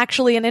that I'm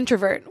actually an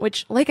introvert,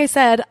 which, like I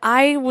said,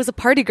 I was a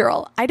party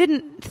girl. I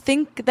didn't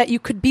think that you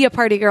could be a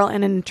party girl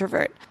and an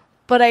introvert.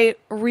 But I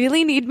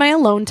really need my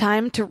alone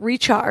time to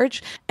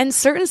recharge, and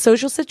certain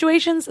social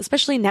situations,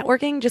 especially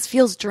networking, just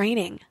feels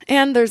draining.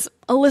 And there's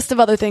a list of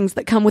other things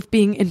that come with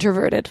being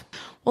introverted.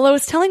 Well, I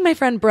was telling my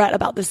friend Brett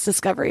about this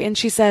discovery, and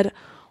she said,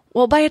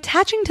 well, by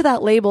attaching to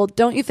that label,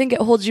 don't you think it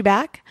holds you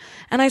back?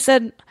 And I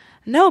said,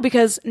 no,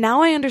 because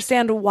now I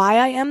understand why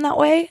I am that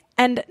way,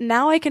 and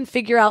now I can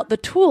figure out the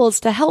tools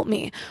to help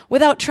me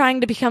without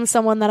trying to become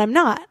someone that I'm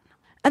not.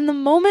 And the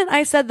moment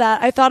I said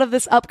that, I thought of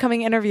this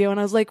upcoming interview, and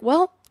I was like,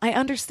 well, I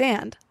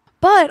understand.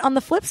 But on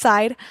the flip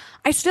side,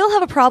 I still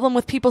have a problem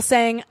with people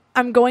saying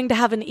I'm going to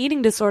have an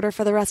eating disorder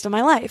for the rest of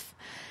my life.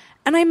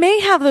 And I may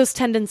have those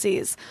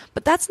tendencies,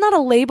 but that's not a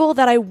label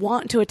that I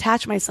want to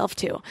attach myself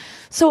to.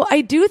 So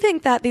I do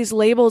think that these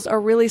labels are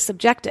really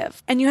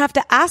subjective, and you have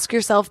to ask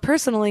yourself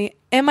personally,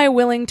 am I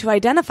willing to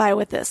identify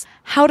with this?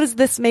 How does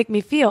this make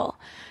me feel?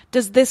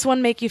 Does this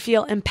one make you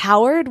feel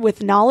empowered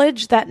with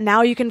knowledge that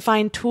now you can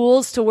find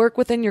tools to work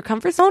within your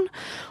comfort zone?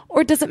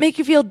 Or does it make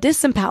you feel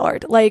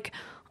disempowered? Like,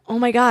 oh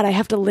my God, I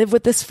have to live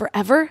with this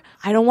forever?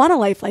 I don't want a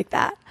life like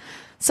that.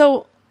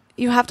 So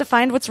you have to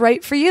find what's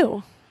right for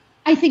you.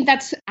 I think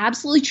that's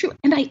absolutely true.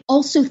 And I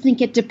also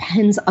think it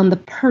depends on the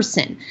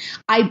person.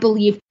 I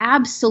believe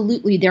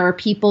absolutely there are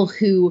people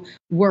who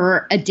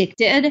were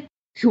addicted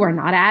who are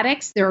not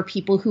addicts. There are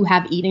people who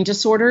have eating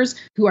disorders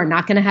who are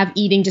not going to have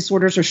eating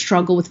disorders or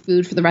struggle with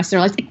food for the rest of their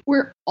lives. Like,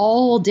 we're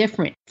all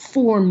different.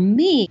 For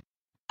me,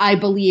 I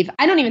believe,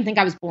 I don't even think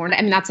I was born.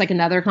 I mean, that's like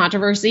another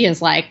controversy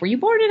is like, were you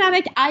born an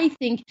addict? I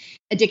think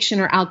addiction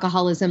or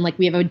alcoholism, like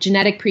we have a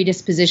genetic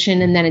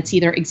predisposition and then it's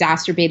either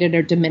exacerbated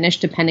or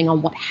diminished depending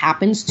on what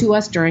happens to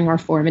us during our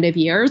formative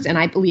years. And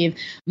I believe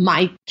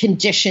my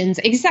conditions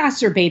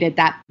exacerbated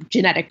that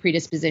genetic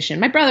predisposition.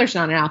 My brother's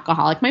not an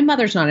alcoholic. My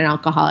mother's not an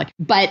alcoholic,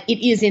 but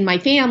it is in my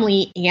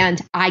family and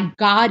I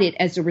got it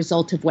as a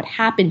result of what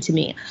happened to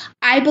me.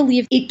 I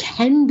believe it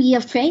can be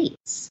a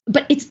phase,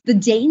 but it's the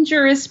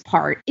dangerous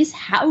part is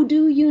how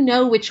do you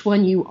know which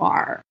one you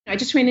are? I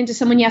just ran into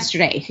someone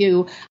yesterday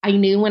who I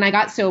knew when I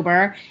got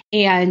sober,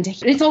 and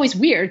it's always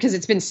weird because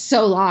it's been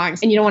so long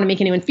and you don't want to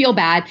make anyone feel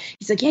bad.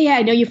 He's like, yeah,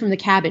 I know you from the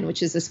Cabin,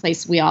 which is this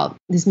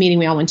meeting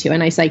we all went to.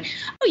 And I was like,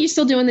 oh, you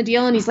still doing the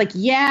deal? And he's like,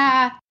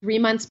 yeah, 3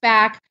 months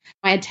back,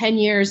 I had 10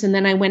 years and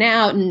then I went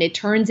out and it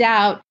turns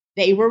out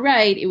they were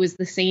right. It was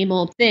the same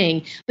old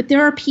thing. But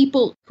there are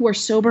people who are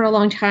sober a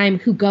long time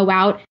who go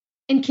out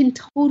and can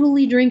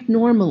totally drink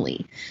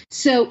normally.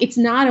 So it's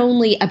not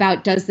only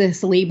about does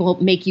this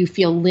label make you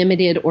feel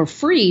limited or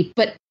free,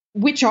 but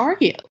which are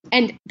you?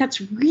 And that's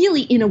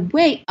really, in a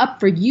way, up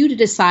for you to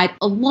decide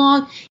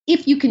along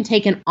if you can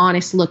take an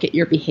honest look at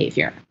your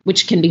behavior,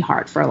 which can be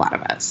hard for a lot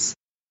of us.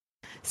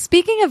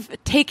 Speaking of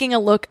taking a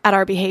look at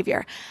our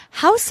behavior,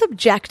 how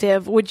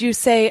subjective would you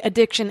say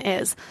addiction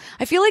is?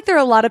 I feel like there are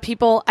a lot of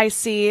people I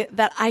see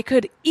that I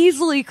could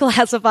easily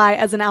classify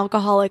as an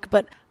alcoholic,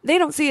 but they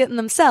don't see it in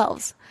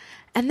themselves.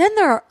 And then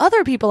there are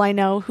other people I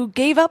know who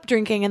gave up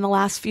drinking in the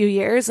last few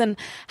years and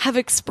have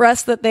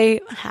expressed that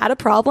they had a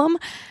problem.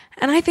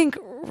 And I think,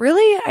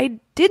 really, I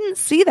didn't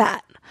see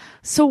that.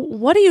 So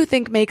what do you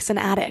think makes an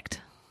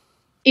addict?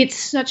 It's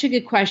such a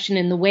good question.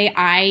 And the way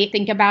I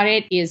think about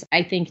it is,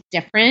 I think,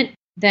 different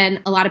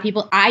than a lot of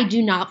people. I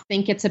do not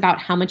think it's about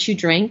how much you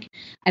drink.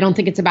 I don't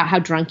think it's about how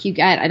drunk you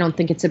get. I don't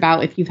think it's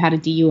about if you've had a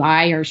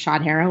DUI or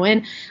shot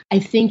heroin. I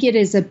think it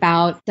is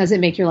about, does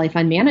it make your life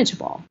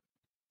unmanageable?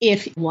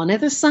 If one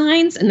of the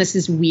signs, and this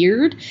is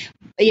weird,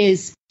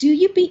 is, do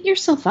you beat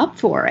yourself up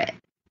for it?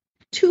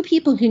 Two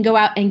people can go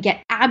out and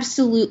get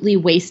absolutely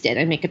wasted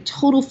and make a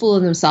total fool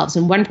of themselves.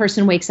 And one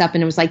person wakes up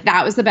and it was like,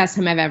 that was the best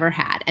time I've ever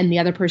had. And the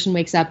other person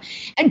wakes up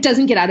and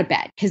doesn't get out of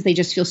bed because they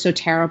just feel so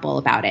terrible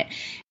about it.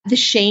 The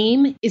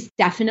shame is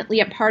definitely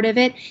a part of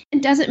it.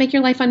 And does it make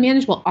your life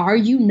unmanageable? Are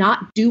you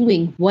not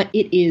doing what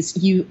it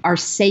is you are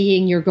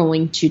saying you're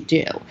going to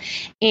do?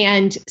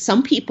 And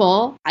some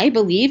people, I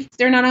believe,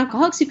 they're not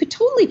alcoholics who could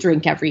totally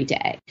drink every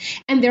day.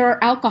 And there are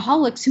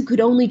alcoholics who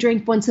could only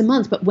drink once a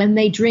month, but when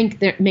they drink,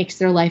 that makes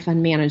their life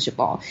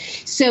unmanageable.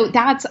 So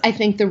that's, I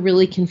think, the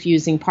really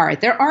confusing part.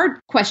 There are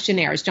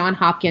questionnaires. John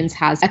Hopkins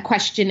has a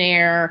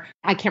questionnaire.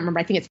 I can't remember.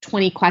 I think it's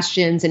 20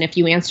 questions. And if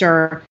you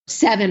answer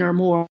 7 or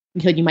more,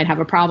 you might have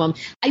a problem.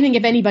 I think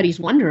if anybody's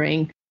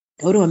wondering,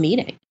 go to a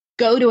meeting,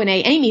 go to an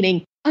AA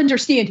meeting,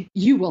 understand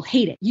you will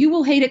hate it. You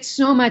will hate it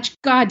so much.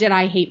 God, did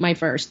I hate my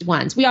first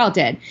ones. We all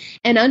did.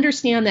 And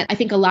understand that I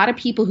think a lot of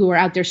people who are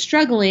out there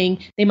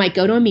struggling, they might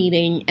go to a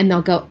meeting and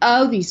they'll go,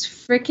 oh, these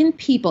freaking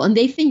people. And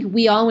they think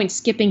we all went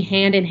skipping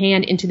hand in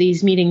hand into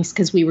these meetings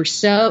because we were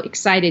so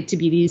excited to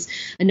be these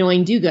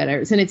annoying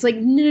do-gooders. And it's like,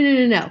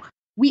 no.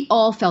 We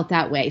all felt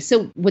that way.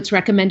 So what's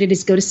recommended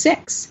is go to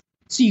 6.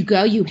 So you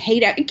go, you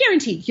hate it. I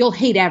guarantee you'll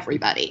hate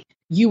everybody.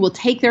 You will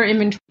take their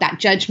inventory, that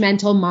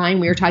judgmental mind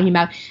we were talking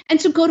about.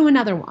 And so go to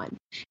another one.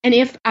 And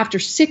if after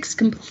 6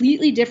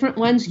 completely different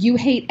ones, you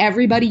hate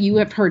everybody, you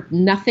have heard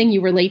nothing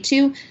you relate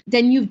to,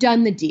 then you've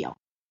done the deal.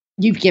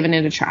 You've given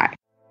it a try.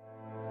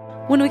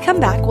 When we come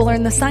back, we'll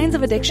learn the signs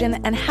of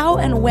addiction and how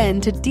and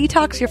when to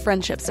detox your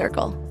friendship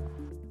circle.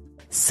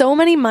 So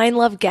many Mind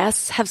Love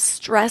guests have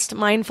stressed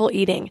mindful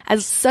eating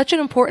as such an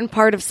important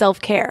part of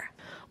self-care.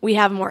 We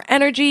have more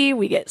energy,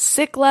 we get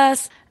sick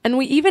less, and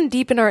we even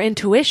deepen our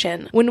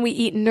intuition when we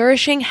eat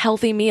nourishing,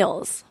 healthy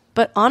meals.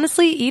 But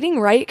honestly, eating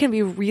right can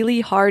be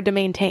really hard to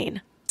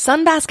maintain.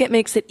 Sunbasket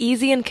makes it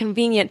easy and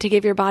convenient to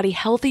give your body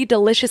healthy,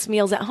 delicious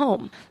meals at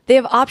home. They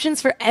have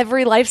options for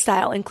every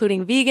lifestyle,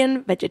 including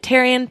vegan,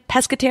 vegetarian,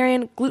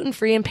 pescatarian,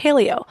 gluten-free, and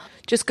paleo.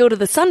 Just go to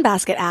the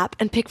Sunbasket app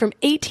and pick from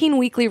 18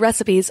 weekly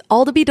recipes,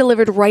 all to be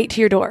delivered right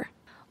to your door.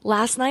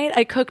 Last night,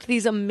 I cooked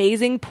these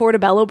amazing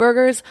portobello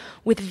burgers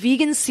with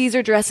vegan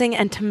Caesar dressing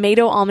and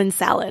tomato almond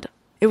salad.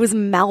 It was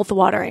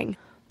mouth-watering.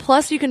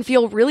 Plus, you can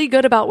feel really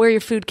good about where your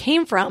food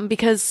came from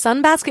because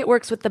Sunbasket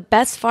works with the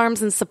best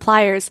farms and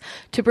suppliers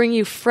to bring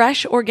you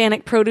fresh,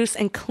 organic produce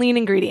and clean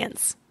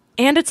ingredients.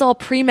 And it's all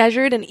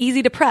pre-measured and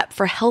easy to prep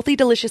for healthy,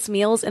 delicious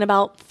meals in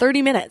about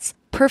 30 minutes.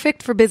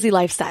 Perfect for busy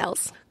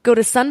lifestyles. Go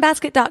to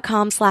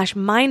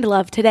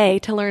sunbasket.com/mindlove today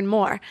to learn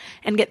more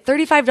and get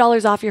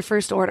 $35 off your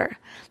first order.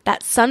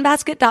 That's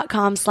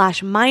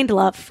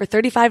sunbasket.com/mindlove for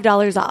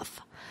 $35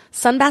 off.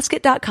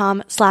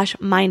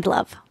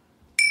 sunbasket.com/mindlove.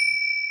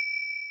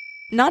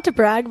 Not to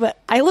brag,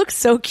 but I look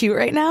so cute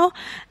right now,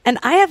 and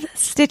I have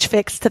Stitch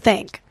Fix to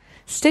thank.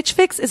 Stitch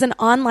Fix is an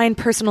online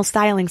personal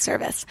styling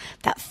service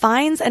that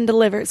finds and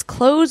delivers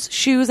clothes,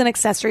 shoes, and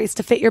accessories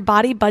to fit your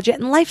body, budget,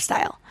 and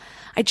lifestyle.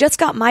 I just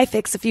got my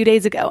fix a few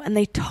days ago, and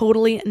they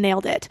totally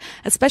nailed it,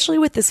 especially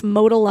with this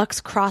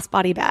Modalux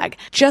crossbody bag.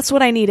 Just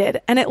what I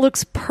needed, and it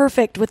looks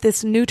perfect with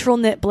this neutral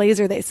knit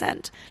blazer they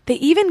sent. They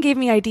even gave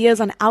me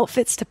ideas on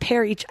outfits to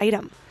pair each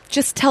item.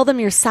 Just tell them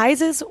your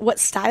sizes, what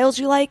styles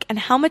you like, and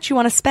how much you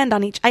want to spend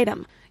on each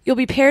item. You'll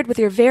be paired with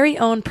your very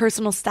own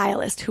personal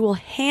stylist who will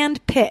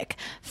hand pick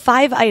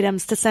 5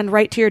 items to send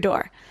right to your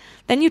door.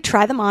 Then you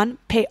try them on,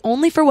 pay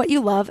only for what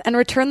you love, and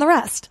return the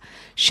rest.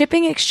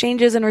 Shipping,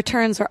 exchanges, and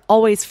returns are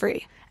always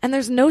free. And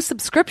there's no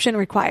subscription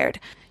required.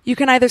 You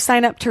can either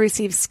sign up to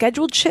receive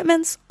scheduled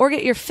shipments or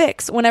get your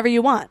fix whenever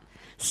you want.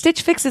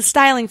 Stitch Fix's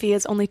styling fee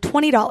is only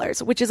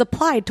 $20, which is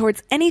applied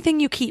towards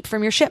anything you keep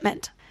from your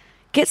shipment.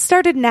 Get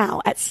started now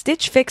at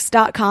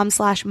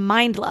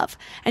stitchfix.com/mindlove,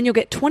 and you'll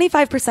get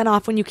 25%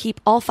 off when you keep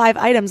all 5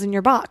 items in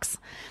your box.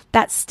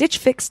 That's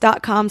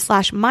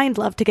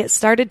stitchfix.com/mindlove to get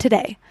started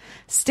today.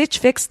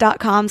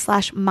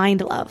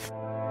 stitchfix.com/mindlove.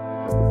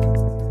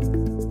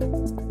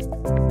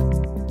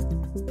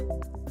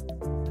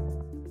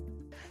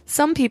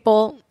 Some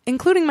people,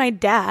 including my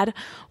dad,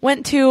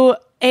 went to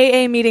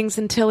AA meetings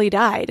until he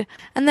died.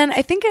 And then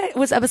I think it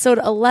was episode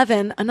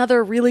 11,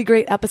 another really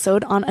great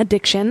episode on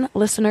addiction,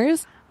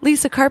 listeners.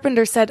 Lisa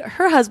Carpenter said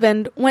her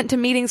husband went to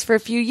meetings for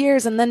a few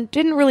years and then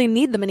didn't really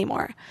need them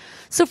anymore.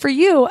 So for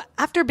you,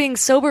 after being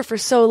sober for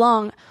so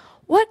long,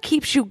 what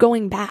keeps you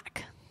going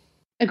back?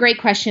 A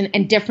great question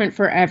and different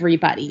for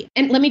everybody.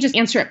 And let me just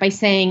answer it by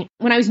saying,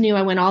 when I was new,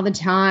 I went all the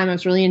time. I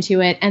was really into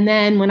it. And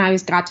then when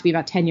got to be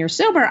about 10 years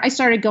sober, I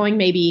started going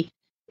maybe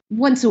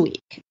once a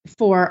week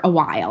for a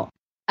while.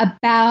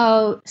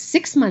 About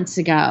 6 months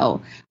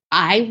ago,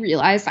 I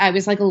realized I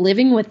was like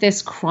living with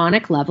this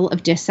chronic level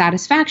of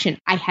dissatisfaction.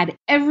 I had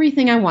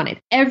everything I wanted,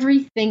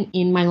 everything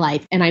in my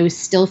life, and I was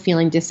still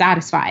feeling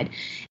dissatisfied.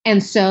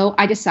 And so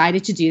I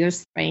decided to do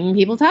this thing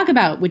people talk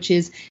about, which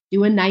is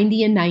do a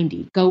 90 and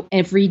 90, go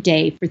every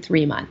day for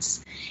 3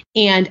 months.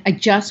 And I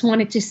just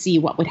wanted to see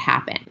what would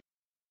happen.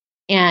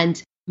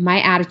 And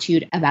my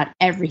attitude about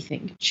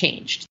everything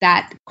changed.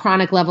 That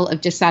chronic level of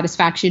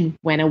dissatisfaction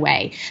went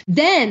away.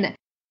 Then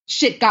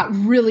shit got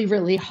really,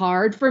 really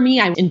hard for me.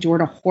 I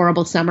endured a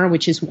horrible summer,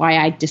 which is why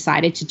I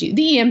decided to do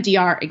the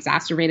EMDR.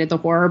 Exacerbated the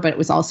horror, but it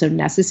was also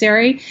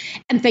necessary.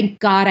 And thank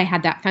God I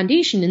had that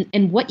foundation.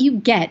 And what you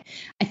get,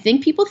 I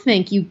think people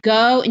think you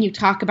go and you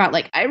talk about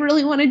like, I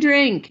really want to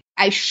drink.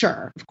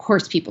 Of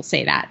course, people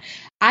say that.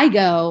 I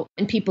go,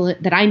 and people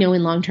that I know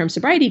in long-term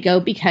sobriety go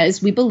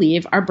because we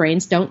believe our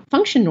brains don't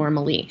function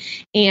normally.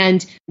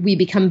 And we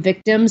become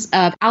victims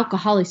of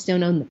alcoholics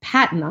don't own the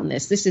patent on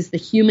this. This is the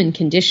human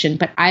condition.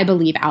 But I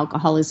believe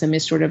alcoholism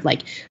is sort of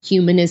like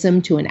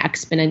humanism to an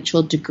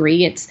exponential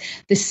degree. It's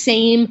the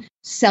same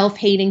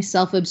self-hating,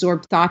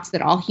 self-absorbed thoughts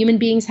that all human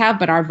beings have,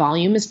 but our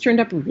volume is turned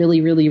up really,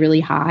 really, really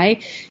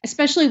high,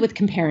 especially with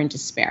compare and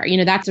despair.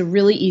 That's a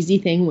really easy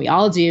thing we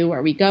all do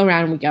where we go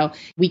around and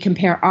we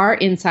compare our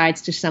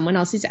insides to someone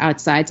else's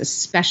outsides,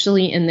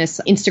 especially in this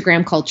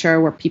Instagram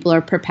culture where people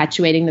are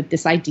perpetuating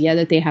this idea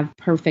that they have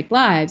perfect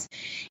lives.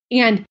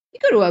 And you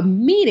go to a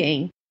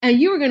meeting and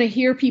you're going to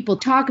hear people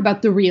talk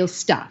about the real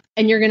stuff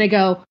and you're going to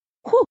go,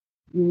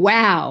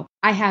 wow,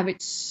 I have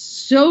it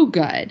so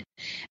good.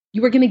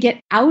 You are going to get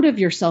out of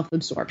your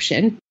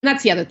self-absorption. And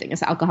that's the other thing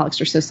is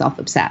alcoholics are so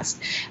self-obsessed.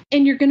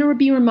 And you're going to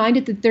be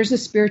reminded that there's a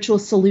spiritual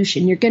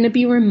solution. You're going to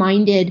be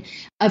reminded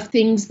of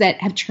things that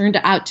have turned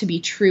out to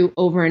be true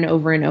over and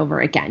over and over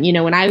again.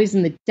 When I was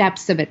in the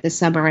depths of it this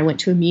summer, I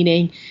went to a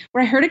meeting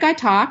where I heard a guy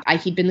talk.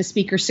 He'd been the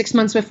speaker 6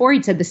 months before.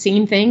 He'd said the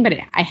same thing, but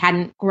I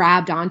hadn't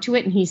grabbed onto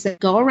it. And he said,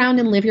 go around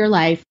and live your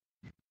life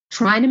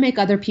trying to make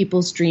other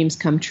people's dreams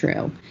come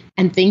true.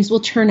 And things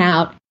will turn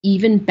out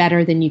even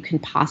better than you can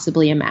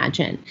possibly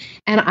imagine.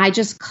 And I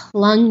just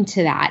clung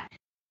to that.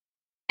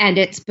 And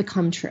it's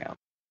become true.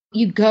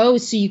 You go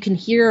so you can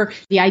hear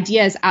the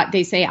ideas.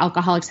 They say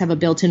alcoholics have a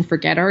built-in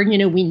forgetter.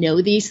 We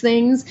know these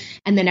things.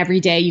 And then every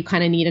day you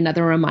kind of need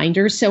another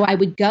reminder. So I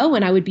would go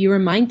and I would be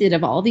reminded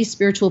of all these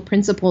spiritual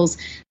principles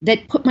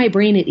that put my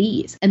brain at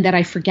ease and that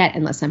I forget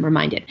unless I'm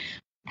reminded.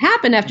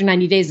 Happened after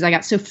 90 days is I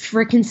got so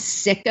freaking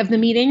sick of the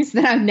meetings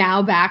that I'm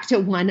now back to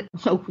one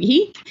a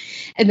week.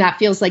 And that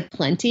feels like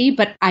plenty,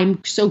 but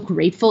I'm so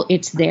grateful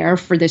it's there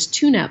for this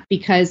tune-up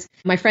because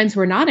my friends who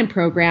are not in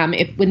program,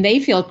 when they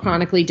feel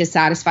chronically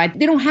dissatisfied,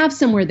 they don't have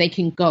somewhere they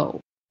can go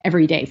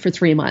every day for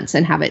 3 months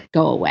and have it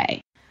go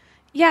away.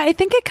 Yeah, I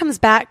think it comes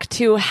back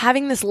to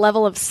having this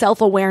level of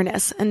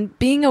self-awareness and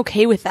being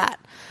okay with that.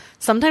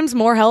 Sometimes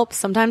more helps,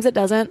 sometimes it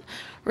doesn't.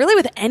 Really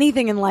with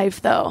anything in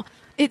life, though.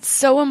 It's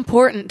so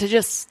important to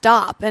just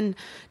stop and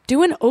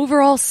do an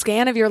overall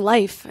scan of your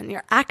life and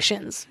your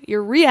actions,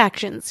 your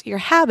reactions, your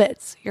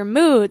habits, your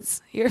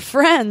moods, your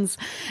friends,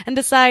 and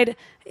decide,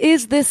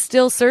 is this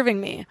still serving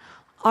me?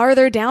 Are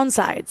there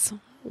downsides?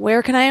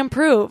 Where can I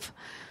improve?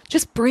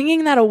 Just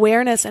bringing that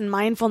awareness and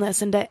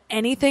mindfulness into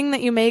anything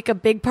that you make a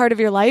big part of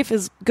your life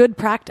is good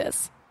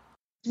practice.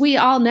 We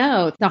all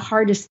know the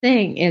hardest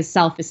thing is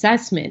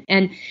self-assessment.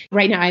 And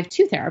right now I have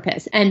 2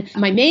 therapists. And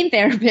my main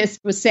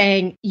therapist was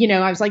saying,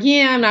 I was like,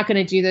 yeah, I'm not going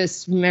to do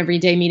this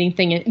everyday meeting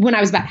thing. And when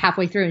I was about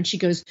halfway through and she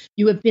goes,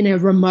 you have been a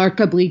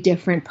remarkably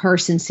different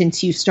person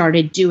since you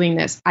started doing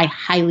this. I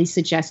highly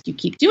suggest you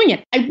keep doing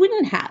it. I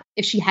wouldn't have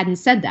if she hadn't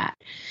said that.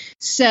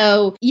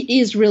 So it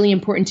is really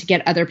important to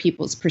get other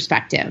people's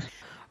perspective.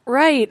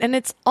 Right. And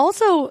it's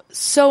also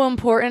so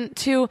important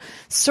to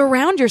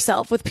surround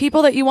yourself with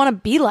people that you want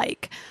to be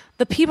like.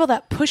 The people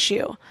that push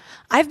you.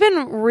 I've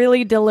been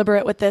really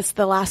deliberate with this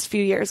the last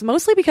few years,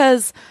 mostly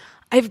because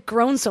I've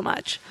grown so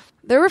much.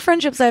 There were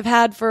friendships I've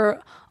had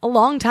for a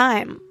long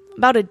time,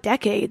 about a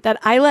decade, that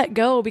I let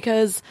go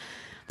because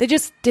they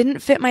just didn't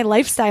fit my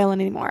lifestyle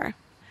anymore.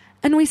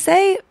 And we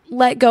say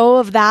let go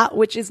of that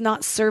which is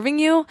not serving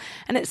you,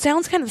 and it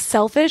sounds kind of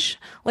selfish,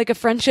 like a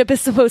friendship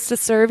is supposed to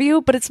serve you,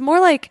 but it's more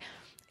like,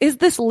 is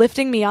this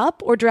lifting me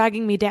up or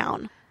dragging me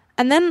down?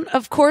 And then,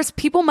 of course,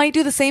 people might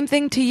do the same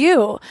thing to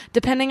you,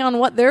 depending on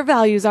what their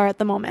values are at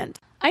the moment.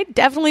 I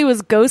definitely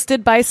was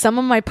ghosted by some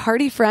of my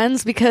party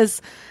friends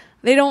because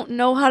they don't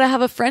know how to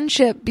have a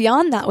friendship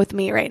beyond that with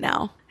me right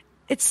now.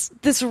 It's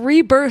this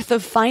rebirth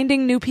of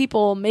finding new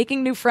people,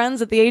 making new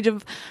friends at the age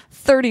of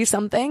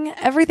 30-something.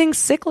 Everything's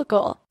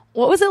cyclical.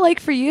 What was it like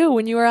for you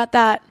when you were at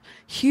that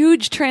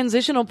huge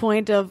transitional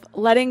point of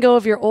letting go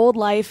of your old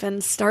life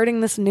and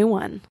starting this new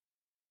one?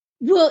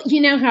 Well, you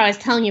know how I was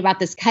telling you about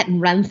this cut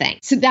and run thing.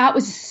 So that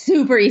was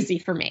super easy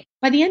for me.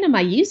 by the end of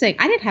my using,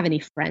 I didn't have any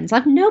friends.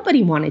 Like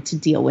nobody wanted to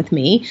deal with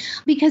me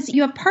because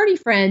you have party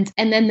friends.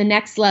 And then the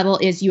next level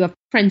is you have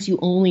friends you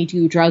only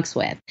do drugs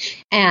with.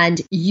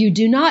 And you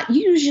do not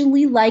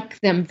usually like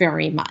them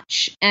very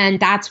much. And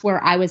that's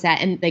where I was at.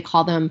 And they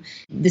call them,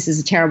 this is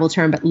a terrible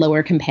term, but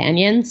lower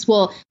companions.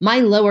 Well, my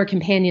lower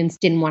companions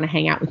didn't want to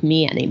hang out with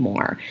me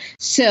anymore.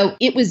 So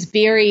it was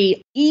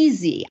very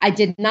easy. I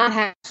did not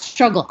have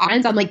struggle.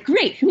 I'm like,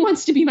 great, who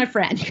wants to be my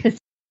friend? Because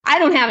I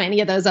don't have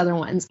any of those other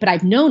ones, but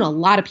I've known a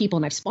lot of people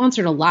and I've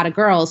sponsored a lot of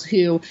girls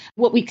who,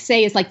 what we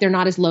say is like, they're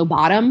not as low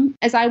bottom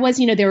as I was.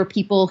 There were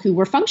people who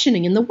were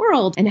functioning in the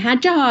world and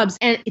had jobs,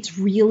 and it's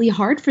really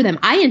hard for them.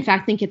 I, in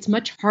fact, think it's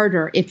much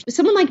harder. If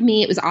someone like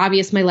me, it was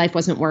obvious my life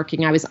wasn't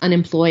working. I was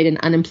unemployed and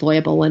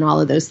unemployable and all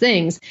of those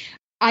things.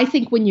 I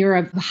think when you're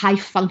a high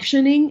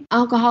functioning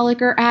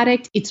alcoholic or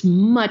addict, it's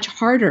much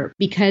harder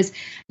because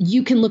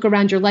you can look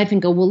around your life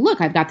and go, well, look,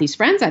 I've got these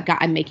friends,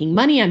 I'm making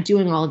money, I'm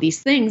doing all of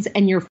these things.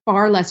 And you're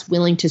far less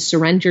willing to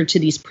surrender to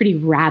these pretty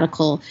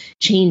radical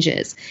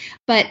changes.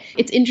 But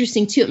it's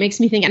interesting too. It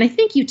makes me think, and I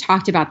think you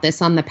talked about this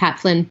on the Pat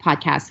Flynn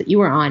podcast that you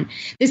were on,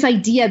 this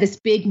idea, this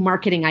big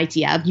marketing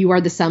idea of you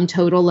are the sum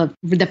total of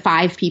the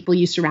 5 people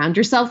you surround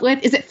yourself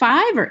with. Is it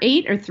 5 or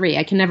 8 or 3?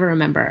 I can never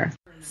remember.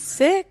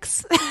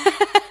 6.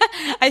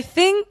 I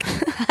think,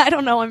 I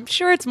don't know. I'm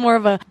sure it's more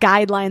of a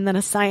guideline than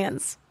a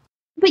science.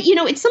 But,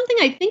 it's something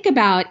I think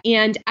about,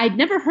 and I'd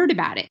never heard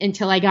about it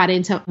until I got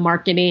into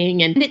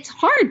marketing. And it's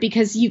hard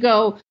because you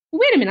go,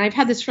 wait a minute, I've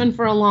had this friend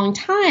for a long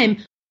time.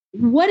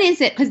 What is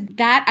it? Because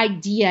that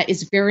idea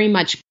is very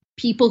much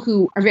people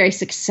who are very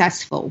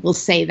successful will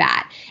say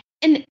that.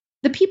 And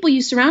the people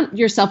you surround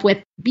yourself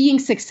with, being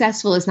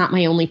successful is not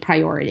my only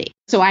priority.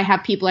 So I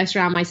have people I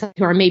surround myself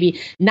who are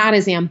maybe not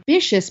as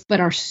ambitious,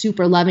 but are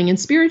super loving and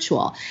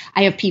spiritual.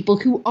 I have people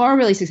who are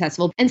really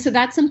successful. And so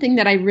that's something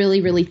that I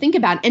really, really think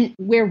about. And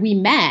where we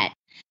met,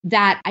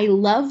 that I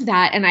love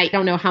that. And I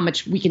don't know how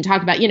much we can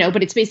talk about,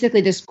 but it's basically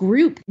this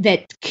group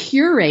that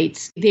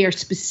curates. They are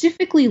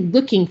specifically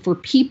looking for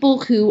people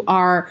who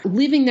are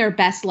living their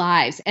best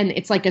lives. And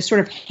it's like a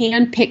sort of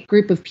handpicked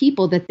group of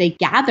people that they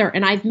gather.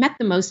 And I've met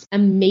the most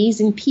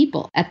amazing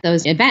people at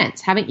those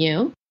events. Haven't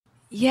you?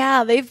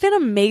 Yeah, they've been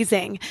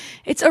amazing.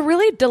 It's a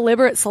really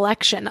deliberate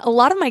selection. A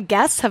lot of my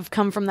guests have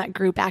come from that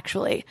group,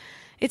 actually.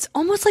 It's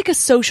almost like a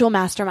social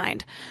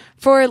mastermind.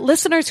 For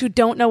listeners who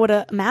don't know what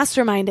a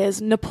mastermind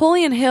is,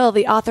 Napoleon Hill,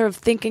 the author of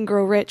Think and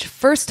Grow Rich,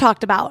 first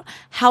talked about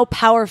how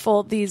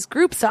powerful these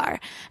groups are.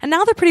 And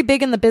now they're pretty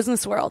big in the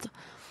business world.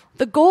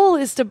 The goal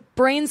is to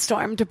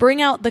brainstorm, to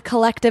bring out the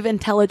collective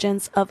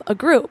intelligence of a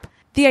group.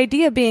 The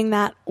idea being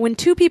that when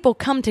 2 people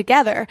come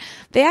together,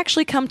 they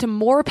actually come to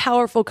more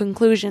powerful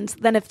conclusions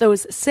than if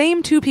those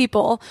same 2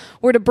 people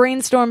were to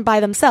brainstorm by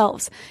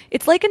themselves.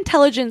 It's like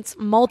intelligence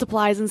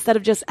multiplies instead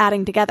of just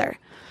adding together.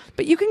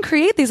 But you can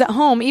create these at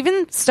home,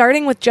 even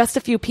starting with just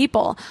a few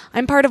people.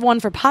 I'm part of one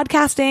for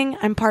podcasting.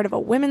 I'm part of a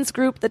women's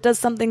group that does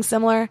something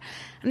similar.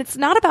 And it's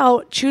not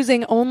about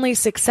choosing only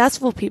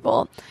successful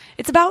people.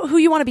 It's about who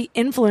you want to be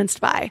influenced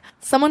by.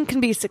 Someone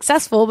can be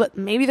successful, but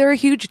maybe they're a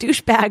huge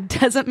douchebag.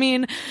 Doesn't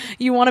mean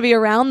you want to be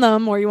around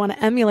them or you want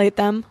to emulate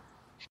them.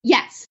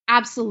 Yes,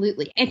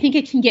 absolutely. I think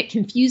it can get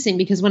confusing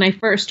because when I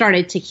first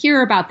started to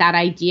hear about that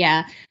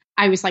idea,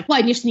 I was like, well,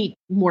 I just need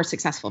more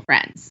successful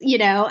friends,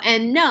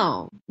 and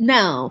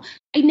no,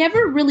 I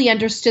never really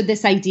understood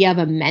this idea of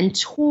a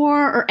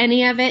mentor or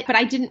any of it, but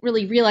I didn't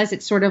really realize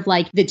it's sort of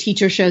like the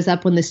teacher shows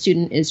up when the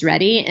student is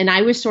ready. And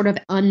I was sort of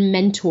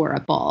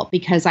unmentorable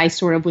because I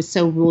sort of was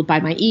so ruled by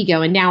my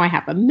ego. And now I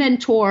have a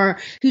mentor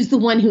who's the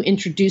one who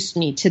introduced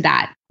me to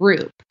that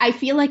group. I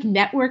feel like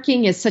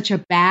networking is such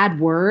a bad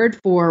word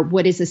for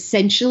what is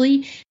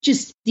essentially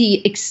just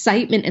the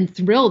excitement and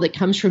thrill that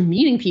comes from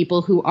meeting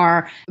people who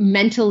are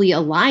mentally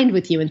aligned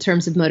with you in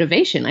terms of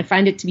motivation. I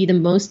find it to be the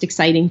most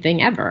exciting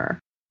thing ever.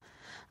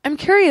 I'm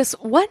curious,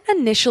 what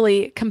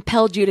initially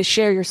compelled you to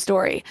share your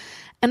story?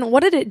 And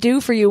what did it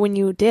do for you when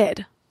you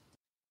did?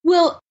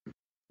 Well,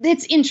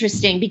 it's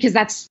interesting because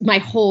that's my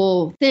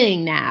whole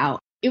thing now.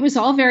 It was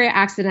all very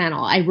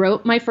accidental. I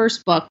wrote my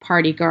first book,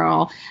 Party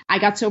Girl. I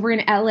got sober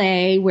in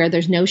LA where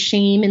there's no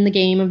shame in the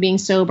game of being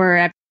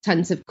sober.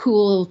 Tons of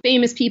cool,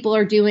 famous people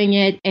are doing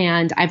it.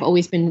 And I've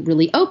always been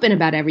really open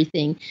about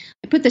everything.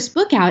 I put this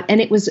book out and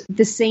it was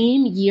the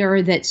same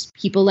year that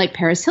people like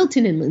Paris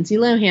Hilton and Lindsay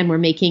Lohan were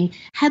making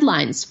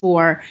headlines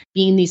for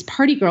being these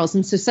party girls.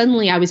 And so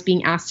suddenly I was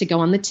being asked to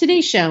go on the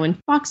Today Show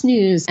and Fox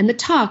News and The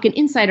Talk and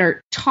Insider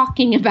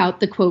talking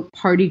about the quote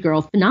party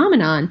girl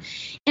phenomenon.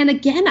 And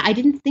again, I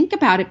didn't think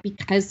about it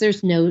because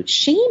there's no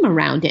shame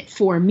around it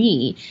for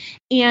me.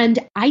 And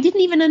I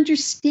didn't even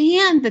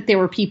understand that there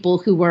were people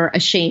who were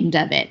ashamed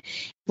of it.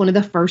 One of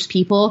the first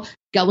people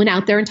going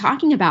out there and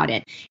talking about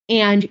it.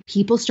 And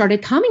people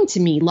started coming to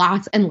me,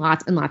 lots and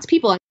lots and lots of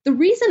people. The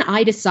reason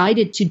I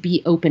decided to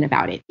be open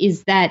about it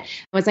is that,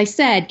 as I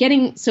said,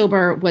 getting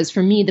sober was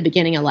for me the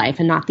beginning of life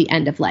and not the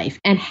end of life.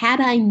 And had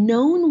I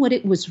known what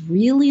it was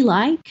really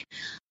like,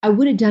 I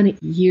would have done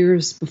it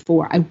years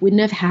before. I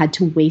wouldn't have had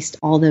to waste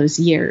all those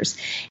years.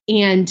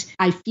 And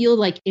I feel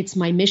like it's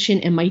my mission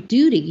and my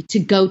duty to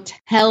go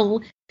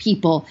tell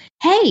people,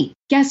 hey,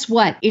 guess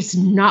what? It's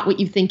not what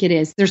you think it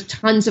is. There's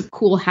tons of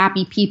cool,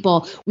 happy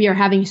people. We are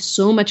having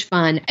so much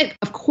fun.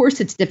 Of course,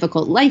 it's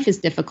difficult. Life is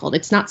difficult.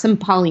 It's not some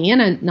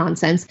Pollyanna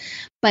nonsense,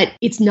 but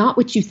it's not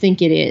what you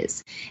think it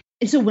is.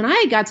 And so when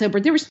I got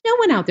sober, there was no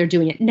one out there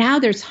doing it. Now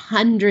there's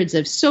hundreds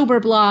of sober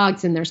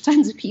blogs and there's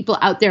tons of people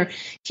out there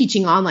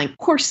teaching online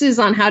courses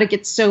on how to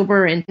get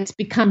sober. And it's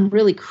become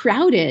really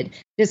crowded,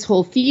 this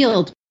whole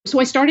field. So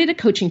I started a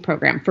coaching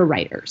program for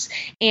writers,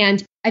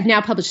 and I've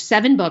now published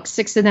 7 books,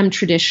 6 of them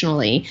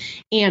traditionally,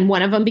 and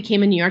one of them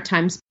became a New York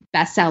Times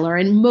bestseller,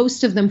 and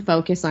most of them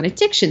focus on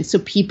addiction. So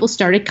people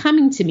started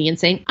coming to me and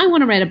saying, I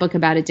want to write a book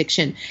about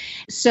addiction.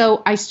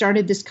 So I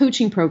started this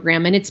coaching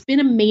program, and it's been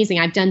amazing.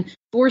 I've done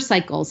 4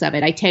 cycles of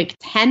it. I take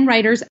 10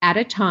 writers at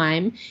a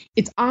time.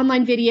 It's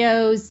online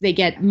videos. They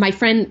get my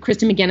friend,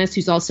 Kristen McGinnis,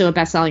 who's also a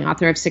best-selling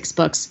author of 6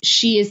 books.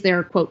 She is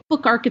their, quote,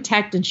 book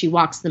architect, and she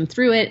walks them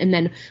through it. And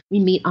then we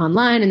meet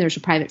online, and there's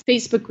a private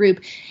Facebook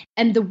group.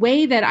 And the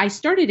way that I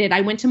started it,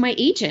 I went to my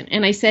agent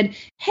and I said,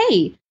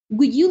 hey,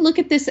 will you look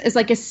at this as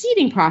like a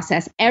seeding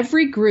process?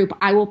 Every group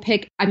I will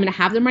pick, I'm going to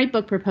have them write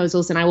book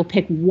proposals, and I will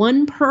pick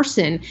one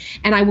person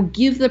and I will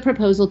give the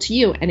proposal to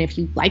you. And if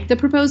you like the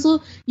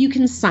proposal, you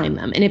can sign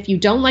them. And if you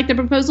don't like the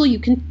proposal, you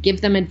can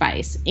give them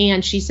advice.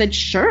 And she said,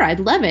 sure,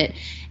 I'd love it.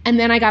 And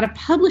then I got a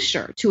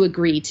publisher to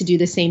agree to do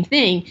the same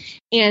thing.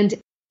 And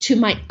to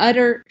my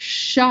utter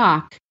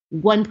shock,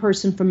 one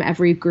person from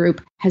every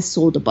group has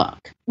sold a book,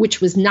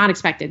 which was not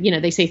expected. You know,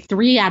 they say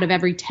 3 out of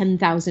every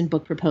 10,000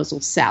 book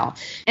proposals sell.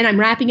 And I'm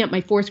wrapping up my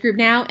 4th group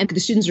now, and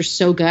the students are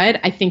so good,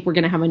 I think we're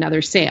going to have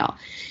another sale.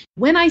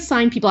 When I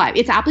sign people out,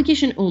 it's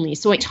application only.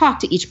 So I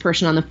talk to each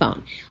person on the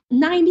phone.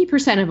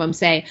 90% of them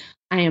say,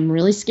 I am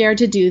really scared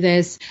to do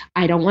this.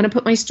 I don't want to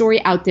put my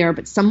story out there,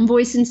 but some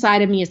voice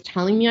inside of me is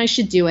telling me I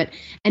should do it.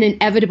 And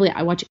inevitably,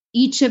 I watch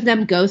each of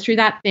them go through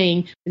that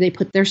thing where they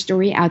put their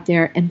story out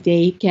there and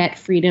they get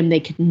freedom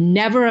they could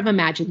never have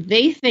imagined.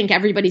 They think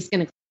everybody's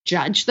going to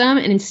judge them.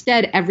 And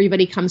instead,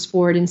 everybody comes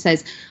forward and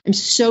says, I'm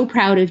so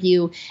proud of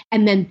you.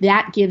 And then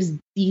that gives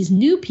these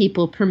new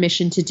people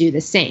permission to do the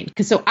same.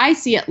 Because so I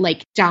see it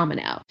like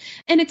domino.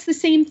 And it's the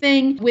same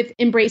thing with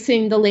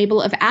embracing the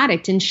label of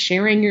addict and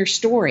sharing your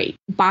story.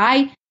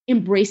 By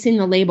embracing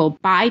the label,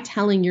 by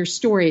telling your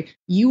story,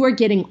 you are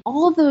getting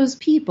all those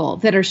people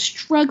that are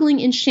struggling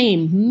in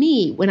shame.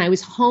 Me, when I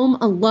was home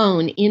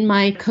alone in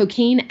my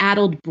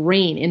cocaine-addled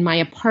brain in my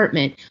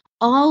apartment,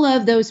 all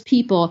of those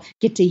people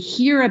get to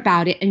hear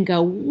about it and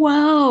go,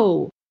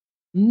 whoa,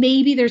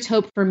 maybe there's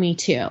hope for me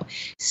too.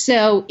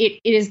 So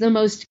it is the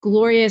most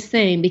glorious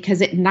thing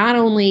because it not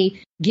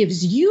only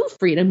gives you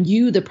freedom,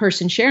 you, the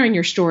person sharing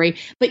your story,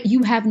 but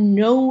you have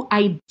no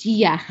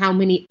idea how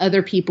many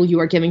other people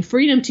you are giving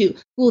freedom to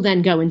who will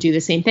then go and do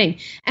the same thing.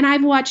 And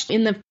I've watched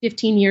in the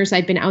 15 years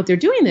I've been out there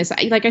doing this,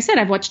 like I said,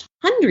 I've watched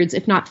hundreds,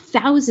 if not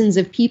thousands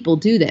of people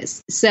do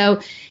this.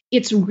 So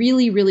it's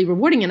really, really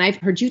rewarding. And I've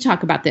heard you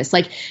talk about this,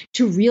 like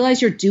to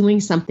realize you're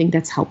doing something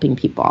that's helping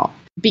people.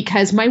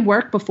 Because my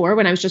work before,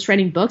 when I was just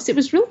writing books, it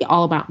was really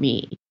all about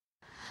me.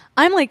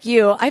 I'm like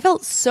you. I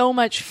felt so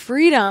much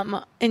freedom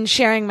in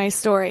sharing my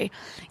story,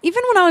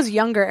 even when I was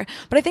younger.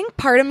 But I think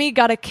part of me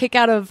got a kick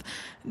out of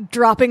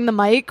dropping the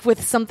mic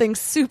with something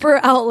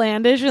super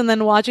outlandish and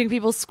then watching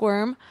people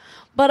squirm.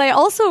 But I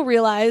also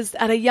realized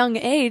at a young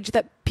age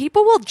that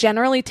people will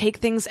generally take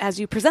things as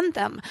you present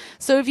them.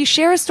 So if you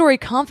share a story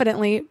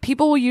confidently,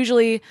 people will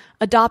usually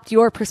adopt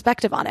your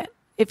perspective on it.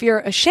 If you're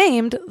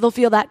ashamed, they'll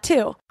feel that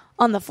too.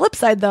 On the flip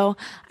side, though,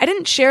 I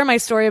didn't share my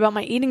story about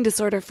my eating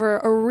disorder for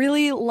a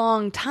really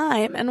long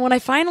time. And when I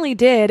finally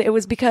did, it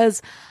was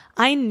because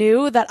I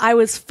knew that I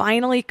was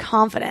finally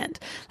confident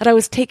that I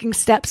was taking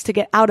steps to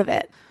get out of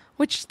it,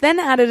 which then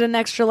added an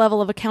extra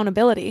level of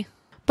accountability.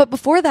 But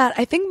before that,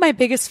 I think my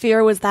biggest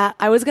fear was that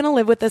I was going to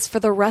live with this for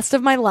the rest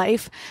of my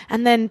life,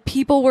 and then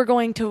people were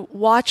going to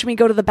watch me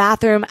go to the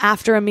bathroom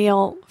after a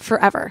meal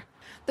forever.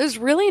 There's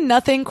really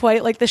nothing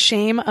quite like the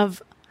shame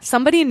of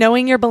somebody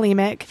knowing you're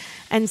bulimic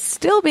and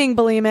still being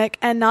bulimic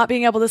and not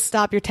being able to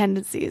stop your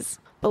tendencies.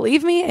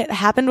 Believe me, it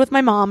happened with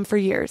my mom for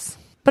years.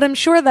 But I'm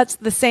sure that's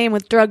the same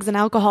with drugs and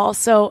alcohol,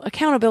 so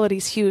accountability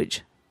is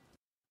huge.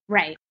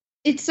 Right.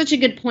 It's such a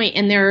good point,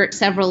 and there are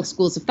several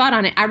schools of thought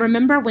on it. I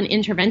remember when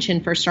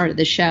Intervention first started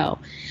the show,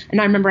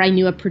 and I remember I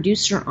knew a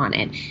producer on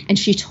it, and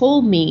she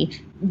told me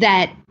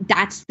that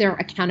that's their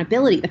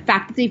accountability. The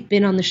fact that they've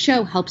been on the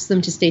show helps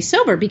them to stay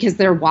sober because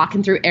they're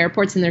walking through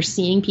airports and they're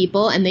seeing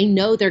people and they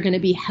know they're going to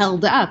be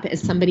held up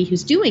as somebody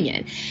who's doing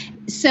it.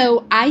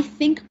 So I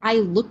think I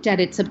looked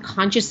at it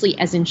subconsciously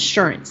as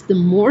insurance. The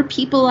more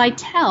people I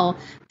tell,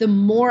 the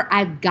more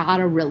I've got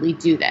to really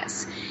do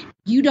this.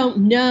 you don't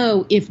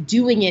know if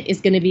doing it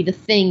is going to be the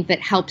thing that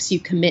helps you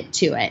commit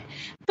to it.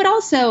 But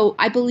also,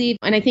 I believe,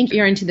 and I think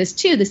you're into this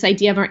too, this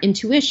idea of our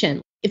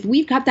intuition. If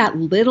we've got that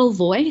little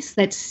voice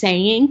that's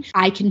saying,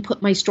 I can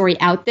put my story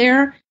out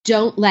there,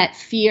 don't let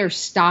fear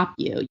stop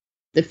you.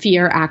 The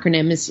FEAR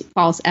acronym is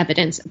false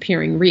evidence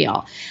appearing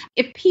real.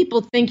 If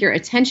people think you're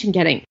attention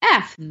getting,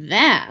 F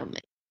them.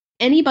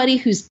 Anybody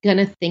who's going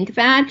to think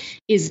that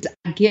is,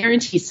 I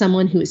guarantee,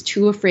 someone who is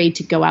too afraid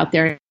to go out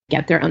there and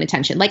get their own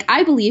attention. Like,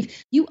 I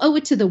believe you owe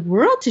it to the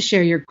world to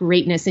share your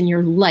greatness and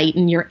your light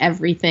and your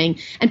everything.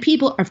 And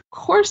people, of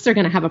course, they're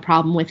going to have a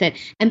problem with it.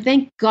 And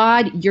thank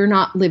God you're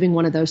not living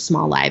one of those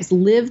small lives.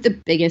 Live the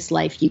biggest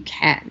life you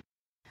can.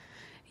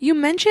 You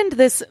mentioned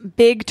this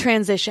big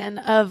transition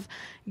of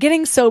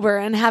getting sober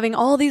and having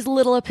all these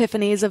little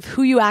epiphanies of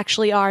who you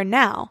actually are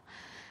now.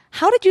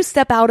 How did you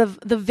step out of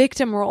the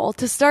victim role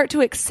to start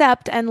to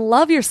accept and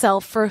love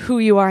yourself for who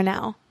you are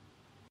now?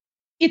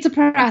 It's a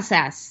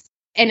process.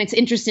 And it's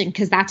interesting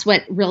because that's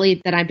what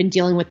really that I've been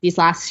dealing with these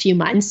last few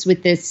months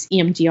with this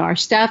EMDR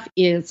stuff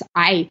is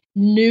I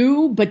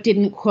knew but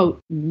didn't,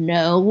 quote,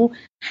 know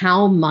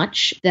how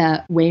much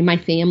the way my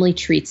family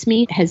treats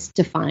me has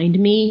defined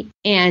me.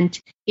 And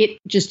it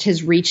just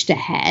has reached a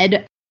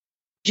head.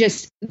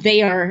 Just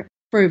they are,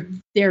 for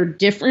their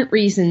different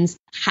reasons,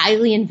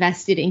 highly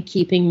invested in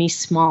keeping me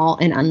small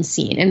and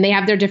unseen. And they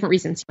have their different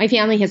reasons. My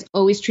family has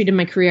always treated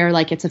my career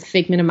like it's a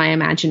figment of my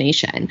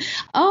imagination.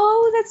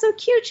 Oh, that's so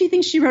cute. She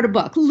thinks she wrote a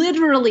book.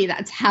 Literally,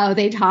 that's how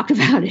they talk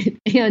about it.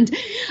 And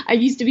I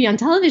used to be on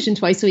television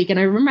twice a week. And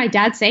I remember my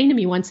dad saying to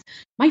me once,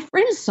 my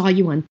friends saw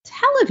you on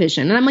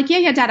television. And I'm like,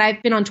 yeah, Dad,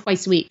 I've been on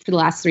twice a week for the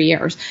last 3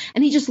 years.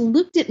 And he just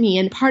looked at me.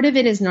 And part of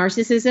it is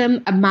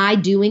narcissism. My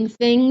doing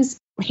things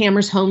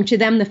hammers home to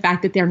them the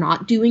fact that they're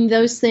not doing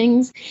those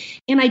things.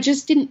 And I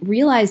just didn't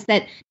realize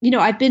that,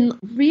 I've been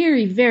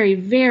very, very,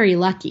 very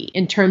lucky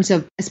in terms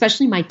of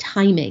especially my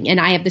timing. And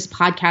I have this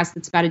podcast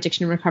that's about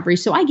addiction and recovery.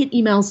 So I get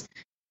emails,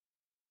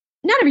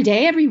 not every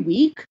day, every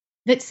week,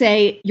 that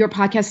say, your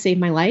podcast saved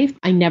my life.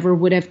 I never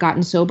would have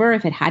gotten sober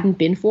if it hadn't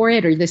been for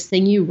it, or this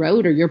thing you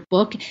wrote, or your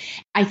book.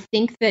 I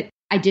think that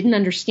I didn't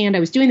understand I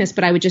was doing this,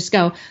 but I would just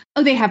go,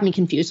 oh, they have me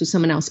confused with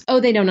someone else.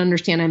 Oh, they don't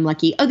understand I'm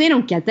lucky. Oh, they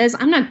don't get this.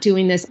 I'm not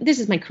doing this. This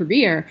is my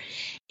career.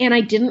 And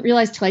I didn't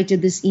realize till I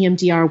did this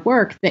EMDR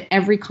work that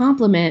every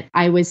compliment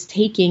I was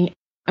taking,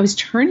 I was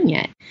turning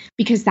it,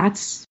 because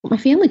that's what my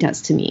family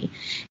does to me.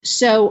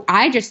 So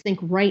I just think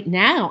right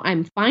now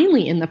I'm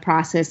finally in the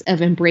process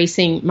of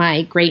embracing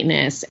my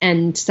greatness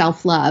and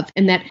self-love,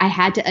 and that I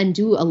had to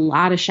undo a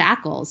lot of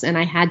shackles, and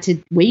I had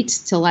to wait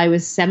till I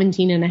was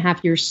 17 and a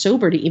half years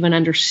sober to even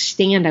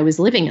understand I was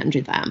living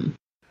under them.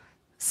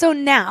 So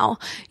now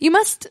you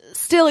must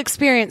still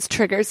experience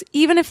triggers,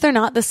 even if they're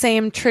not the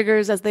same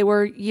triggers as they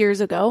were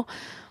years ago.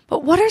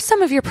 But what are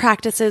some of your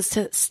practices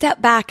to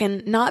step back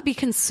and not be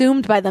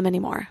consumed by them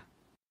anymore?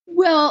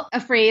 Well,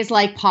 a phrase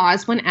like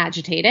pause when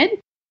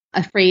agitated,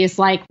 a phrase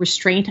like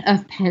restraint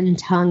of pen,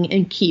 tongue,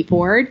 and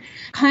keyboard,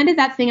 kind of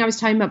that thing I was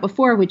talking about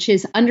before, which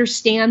is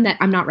understand that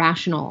I'm not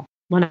rational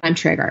when I'm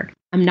triggered.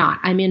 I'm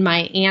not. I'm in my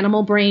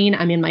animal brain.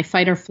 I'm in my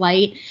fight or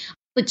flight.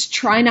 Let's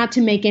try not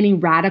to make any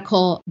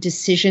radical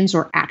decisions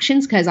or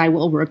actions because I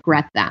will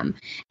regret them.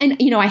 And,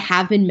 I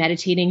have been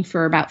meditating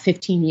for about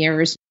 15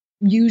 years.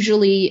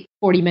 Usually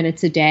 40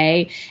 minutes a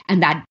day.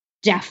 And that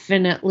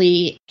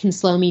definitely can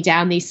slow me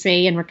down. They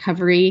say in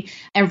recovery,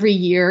 every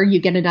year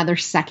you get another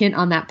second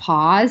on that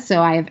pause.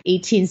 So I have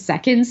 18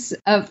 seconds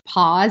of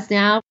pause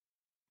now.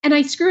 And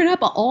I screw it up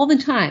all the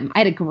time. I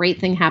had a great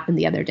thing happen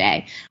the other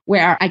day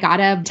where I got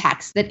a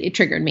text that it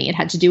triggered me. It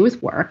had to do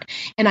with work.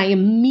 And I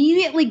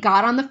immediately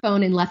got on the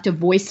phone and left a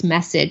voice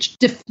message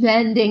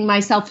defending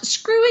myself,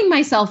 screwing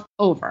myself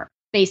over,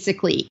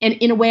 basically. And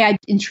in a way I've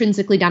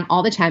intrinsically done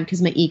all the time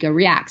because my ego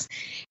reacts.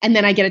 And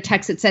then I get a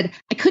text that said,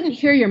 I couldn't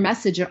hear your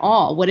message at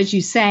all. What did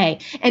you say?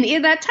 And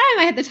in that time,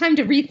 I had the time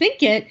to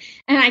rethink it.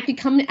 And I could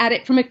come at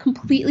it from a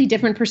completely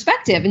different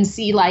perspective and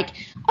see like,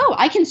 oh,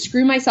 I can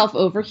screw myself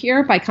over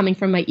here by coming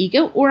from my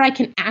ego, or I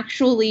can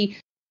actually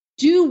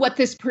do what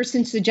this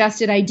person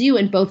suggested I do.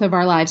 And both of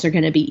our lives are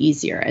going to be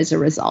easier as a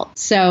result.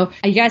 So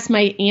I guess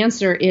my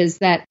answer is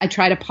that I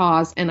try to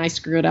pause and I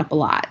screw it up a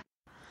lot.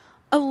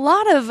 A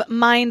lot of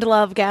Mind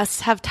Love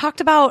guests have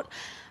talked about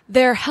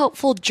their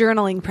helpful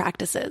journaling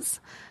practices.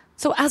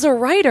 So as a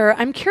writer,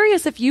 I'm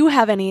curious if you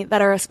have any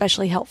that are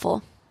especially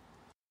helpful.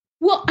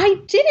 Well, I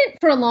didn't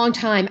for a long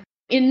time.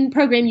 In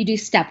program, you do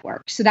step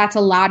work. So that's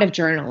a lot of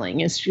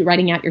journaling, is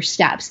writing out your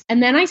steps.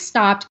 And then I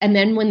stopped. And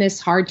then when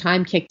this hard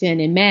time kicked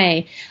in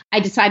May,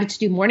 I decided to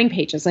do morning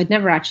pages. I'd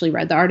never actually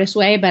read The Artist's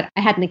Way, but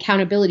I had an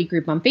accountability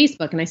group on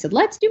Facebook. And I said,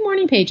 let's do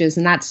morning pages.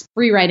 And that's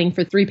free writing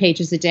for 3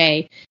 pages a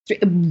day,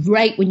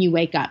 right when you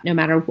wake up, no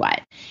matter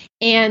what.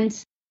 And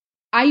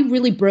I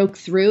really broke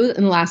through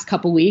in the last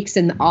couple weeks,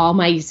 and all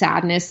my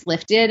sadness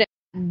lifted.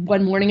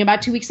 One morning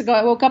about 2 weeks ago,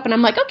 I woke up and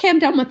I'm like, okay, I'm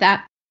done with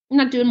that. I'm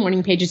not doing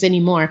morning pages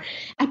anymore.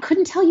 I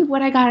couldn't tell you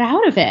what I got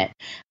out of it.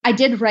 I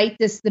did write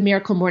The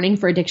Miracle Morning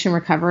for Addiction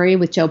Recovery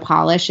with Joe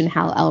Polish and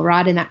Hal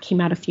Elrod, and that came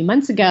out a few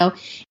months ago.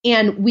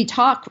 And we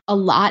talk a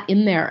lot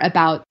in there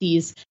about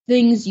these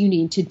things you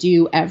need to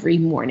do every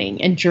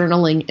morning, and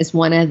journaling is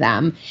one of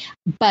them.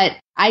 But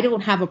I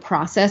don't have a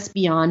process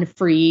beyond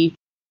free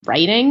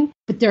writing,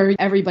 but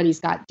everybody's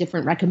got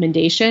different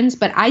recommendations.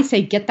 But I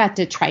say get that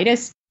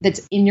detritus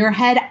that's in your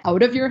head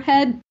out of your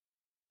head,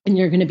 and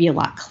you're going to be a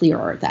lot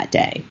clearer that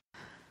day.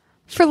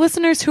 For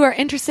listeners who are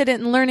interested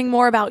in learning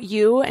more about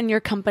you and your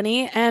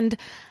company and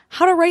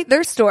how to write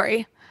their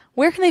story,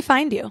 where can they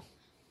find you?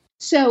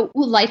 So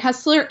Light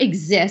Hustler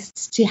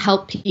exists to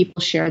help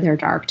people share their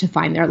dark to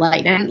find their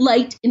light, and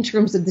light in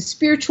terms of the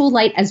spiritual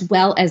light as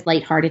well as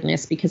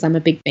lightheartedness, because I'm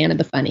a big fan of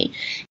the funny.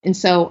 And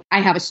so I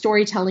have a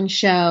storytelling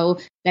show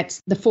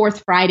that's the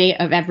fourth Friday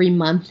of every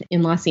month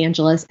in Los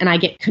Angeles. And I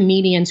get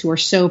comedians who are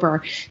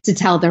sober to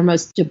tell their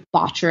most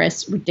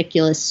debaucherous,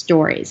 ridiculous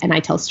stories. And I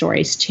tell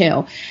stories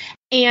too.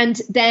 And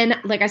then,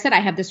 like I said,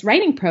 I have this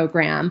writing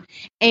program,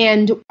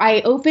 and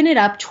I open it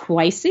up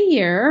twice a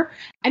year.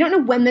 I don't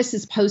know when this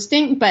is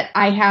posting, but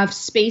I have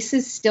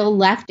spaces still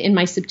left in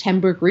my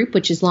September group,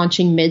 which is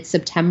launching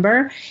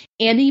mid-September.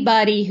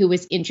 Anybody who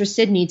is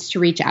interested needs to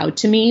reach out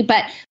to me.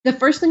 But the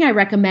first thing I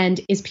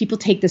recommend is people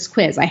take this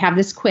quiz. I have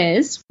this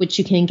quiz, which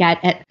you can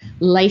get at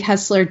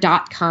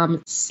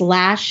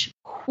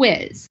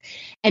lighthustler.com/quiz.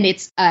 And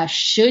it's a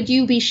should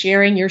you be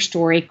sharing your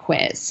story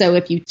quiz. So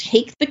if you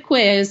take the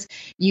quiz,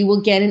 you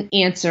will get an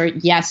answer,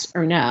 yes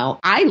or no.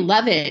 I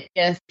love it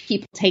if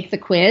people take the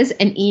quiz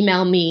and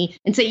email me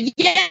and say,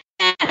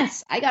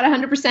 yes, I got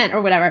 100%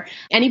 or whatever.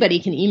 Anybody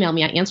can email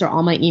me. I answer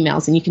all my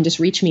emails, and you can just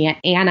reach me at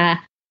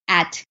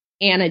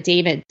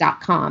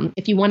anna@annadavid.com.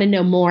 If you want to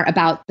know more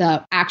about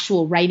the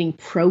actual writing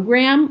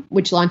program,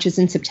 which launches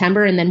in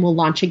September and then will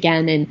launch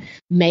again in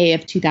May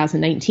of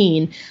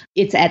 2019,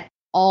 it's at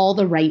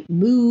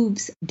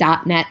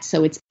alltherightmoves.net.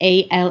 So it's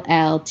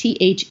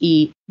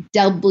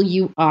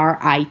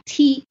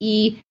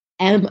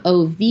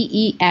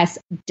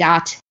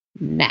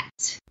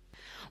allthewritemoves.net.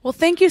 Well,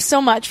 thank you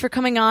so much for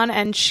coming on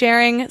and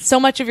sharing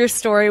so much of your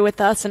story with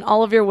us and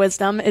all of your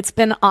wisdom. It's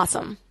been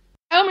awesome.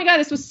 Oh my God,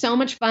 this was so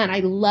much fun. I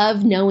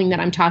love knowing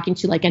that I'm talking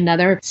to like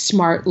another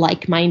smart,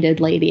 like-minded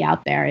lady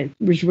out there. It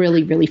was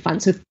really, really fun.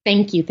 So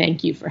thank you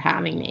for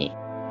having me.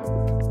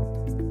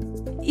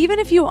 Even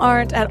if you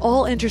aren't at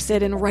all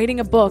interested in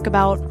writing a book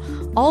about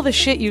all the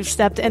shit you've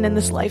stepped in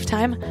this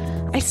lifetime,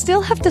 I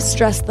still have to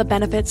stress the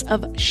benefits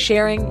of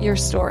sharing your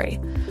story.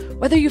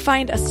 Whether you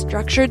find a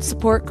structured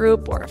support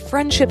group or a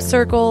friendship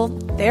circle,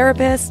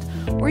 therapist,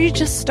 or you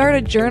just start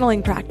a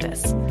journaling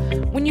practice,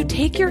 when you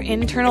take your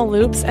internal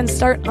loops and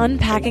start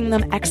unpacking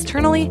them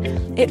externally,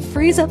 it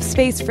frees up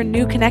space for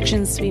new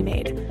connections to be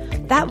made.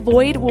 That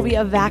void will be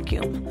a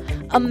vacuum,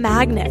 a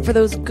magnet for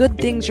those good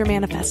things you're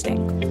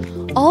manifesting.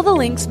 All the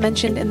links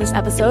mentioned in this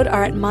episode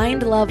are at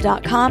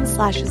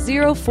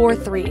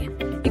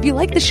mindlove.com/043. If you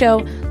like the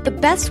show, the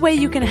best way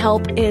you can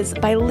help is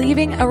by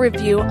leaving a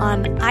review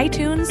on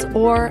iTunes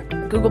or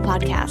Google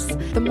Podcasts.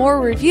 The more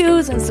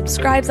reviews and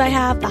subscribes I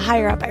have, the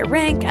higher up I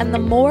rank, and the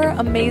more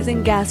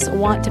amazing guests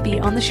want to be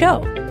on the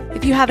show.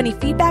 If you have any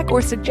feedback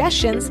or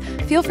suggestions,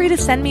 feel free to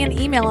send me an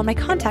email on my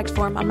contact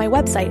form on my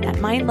website at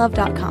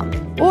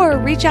mindlove.com, or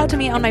reach out to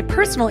me on my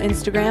personal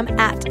Instagram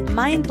at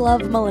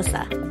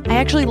mindlovemelissa. I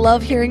actually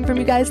love hearing from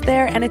you guys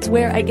there, and it's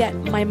where I get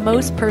my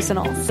most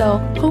personal, so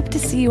hope to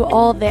see you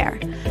all there.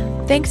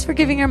 Thanks for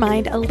giving your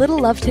mind a little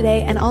love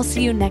today, and I'll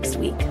see you next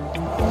week.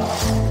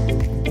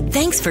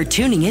 Thanks for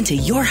tuning into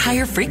Your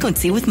Higher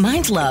Frequency with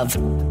Mind Love.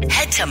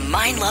 Head to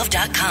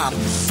mindlove.com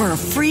for a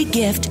free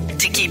gift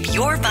to keep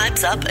your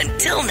vibes up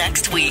until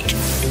next week.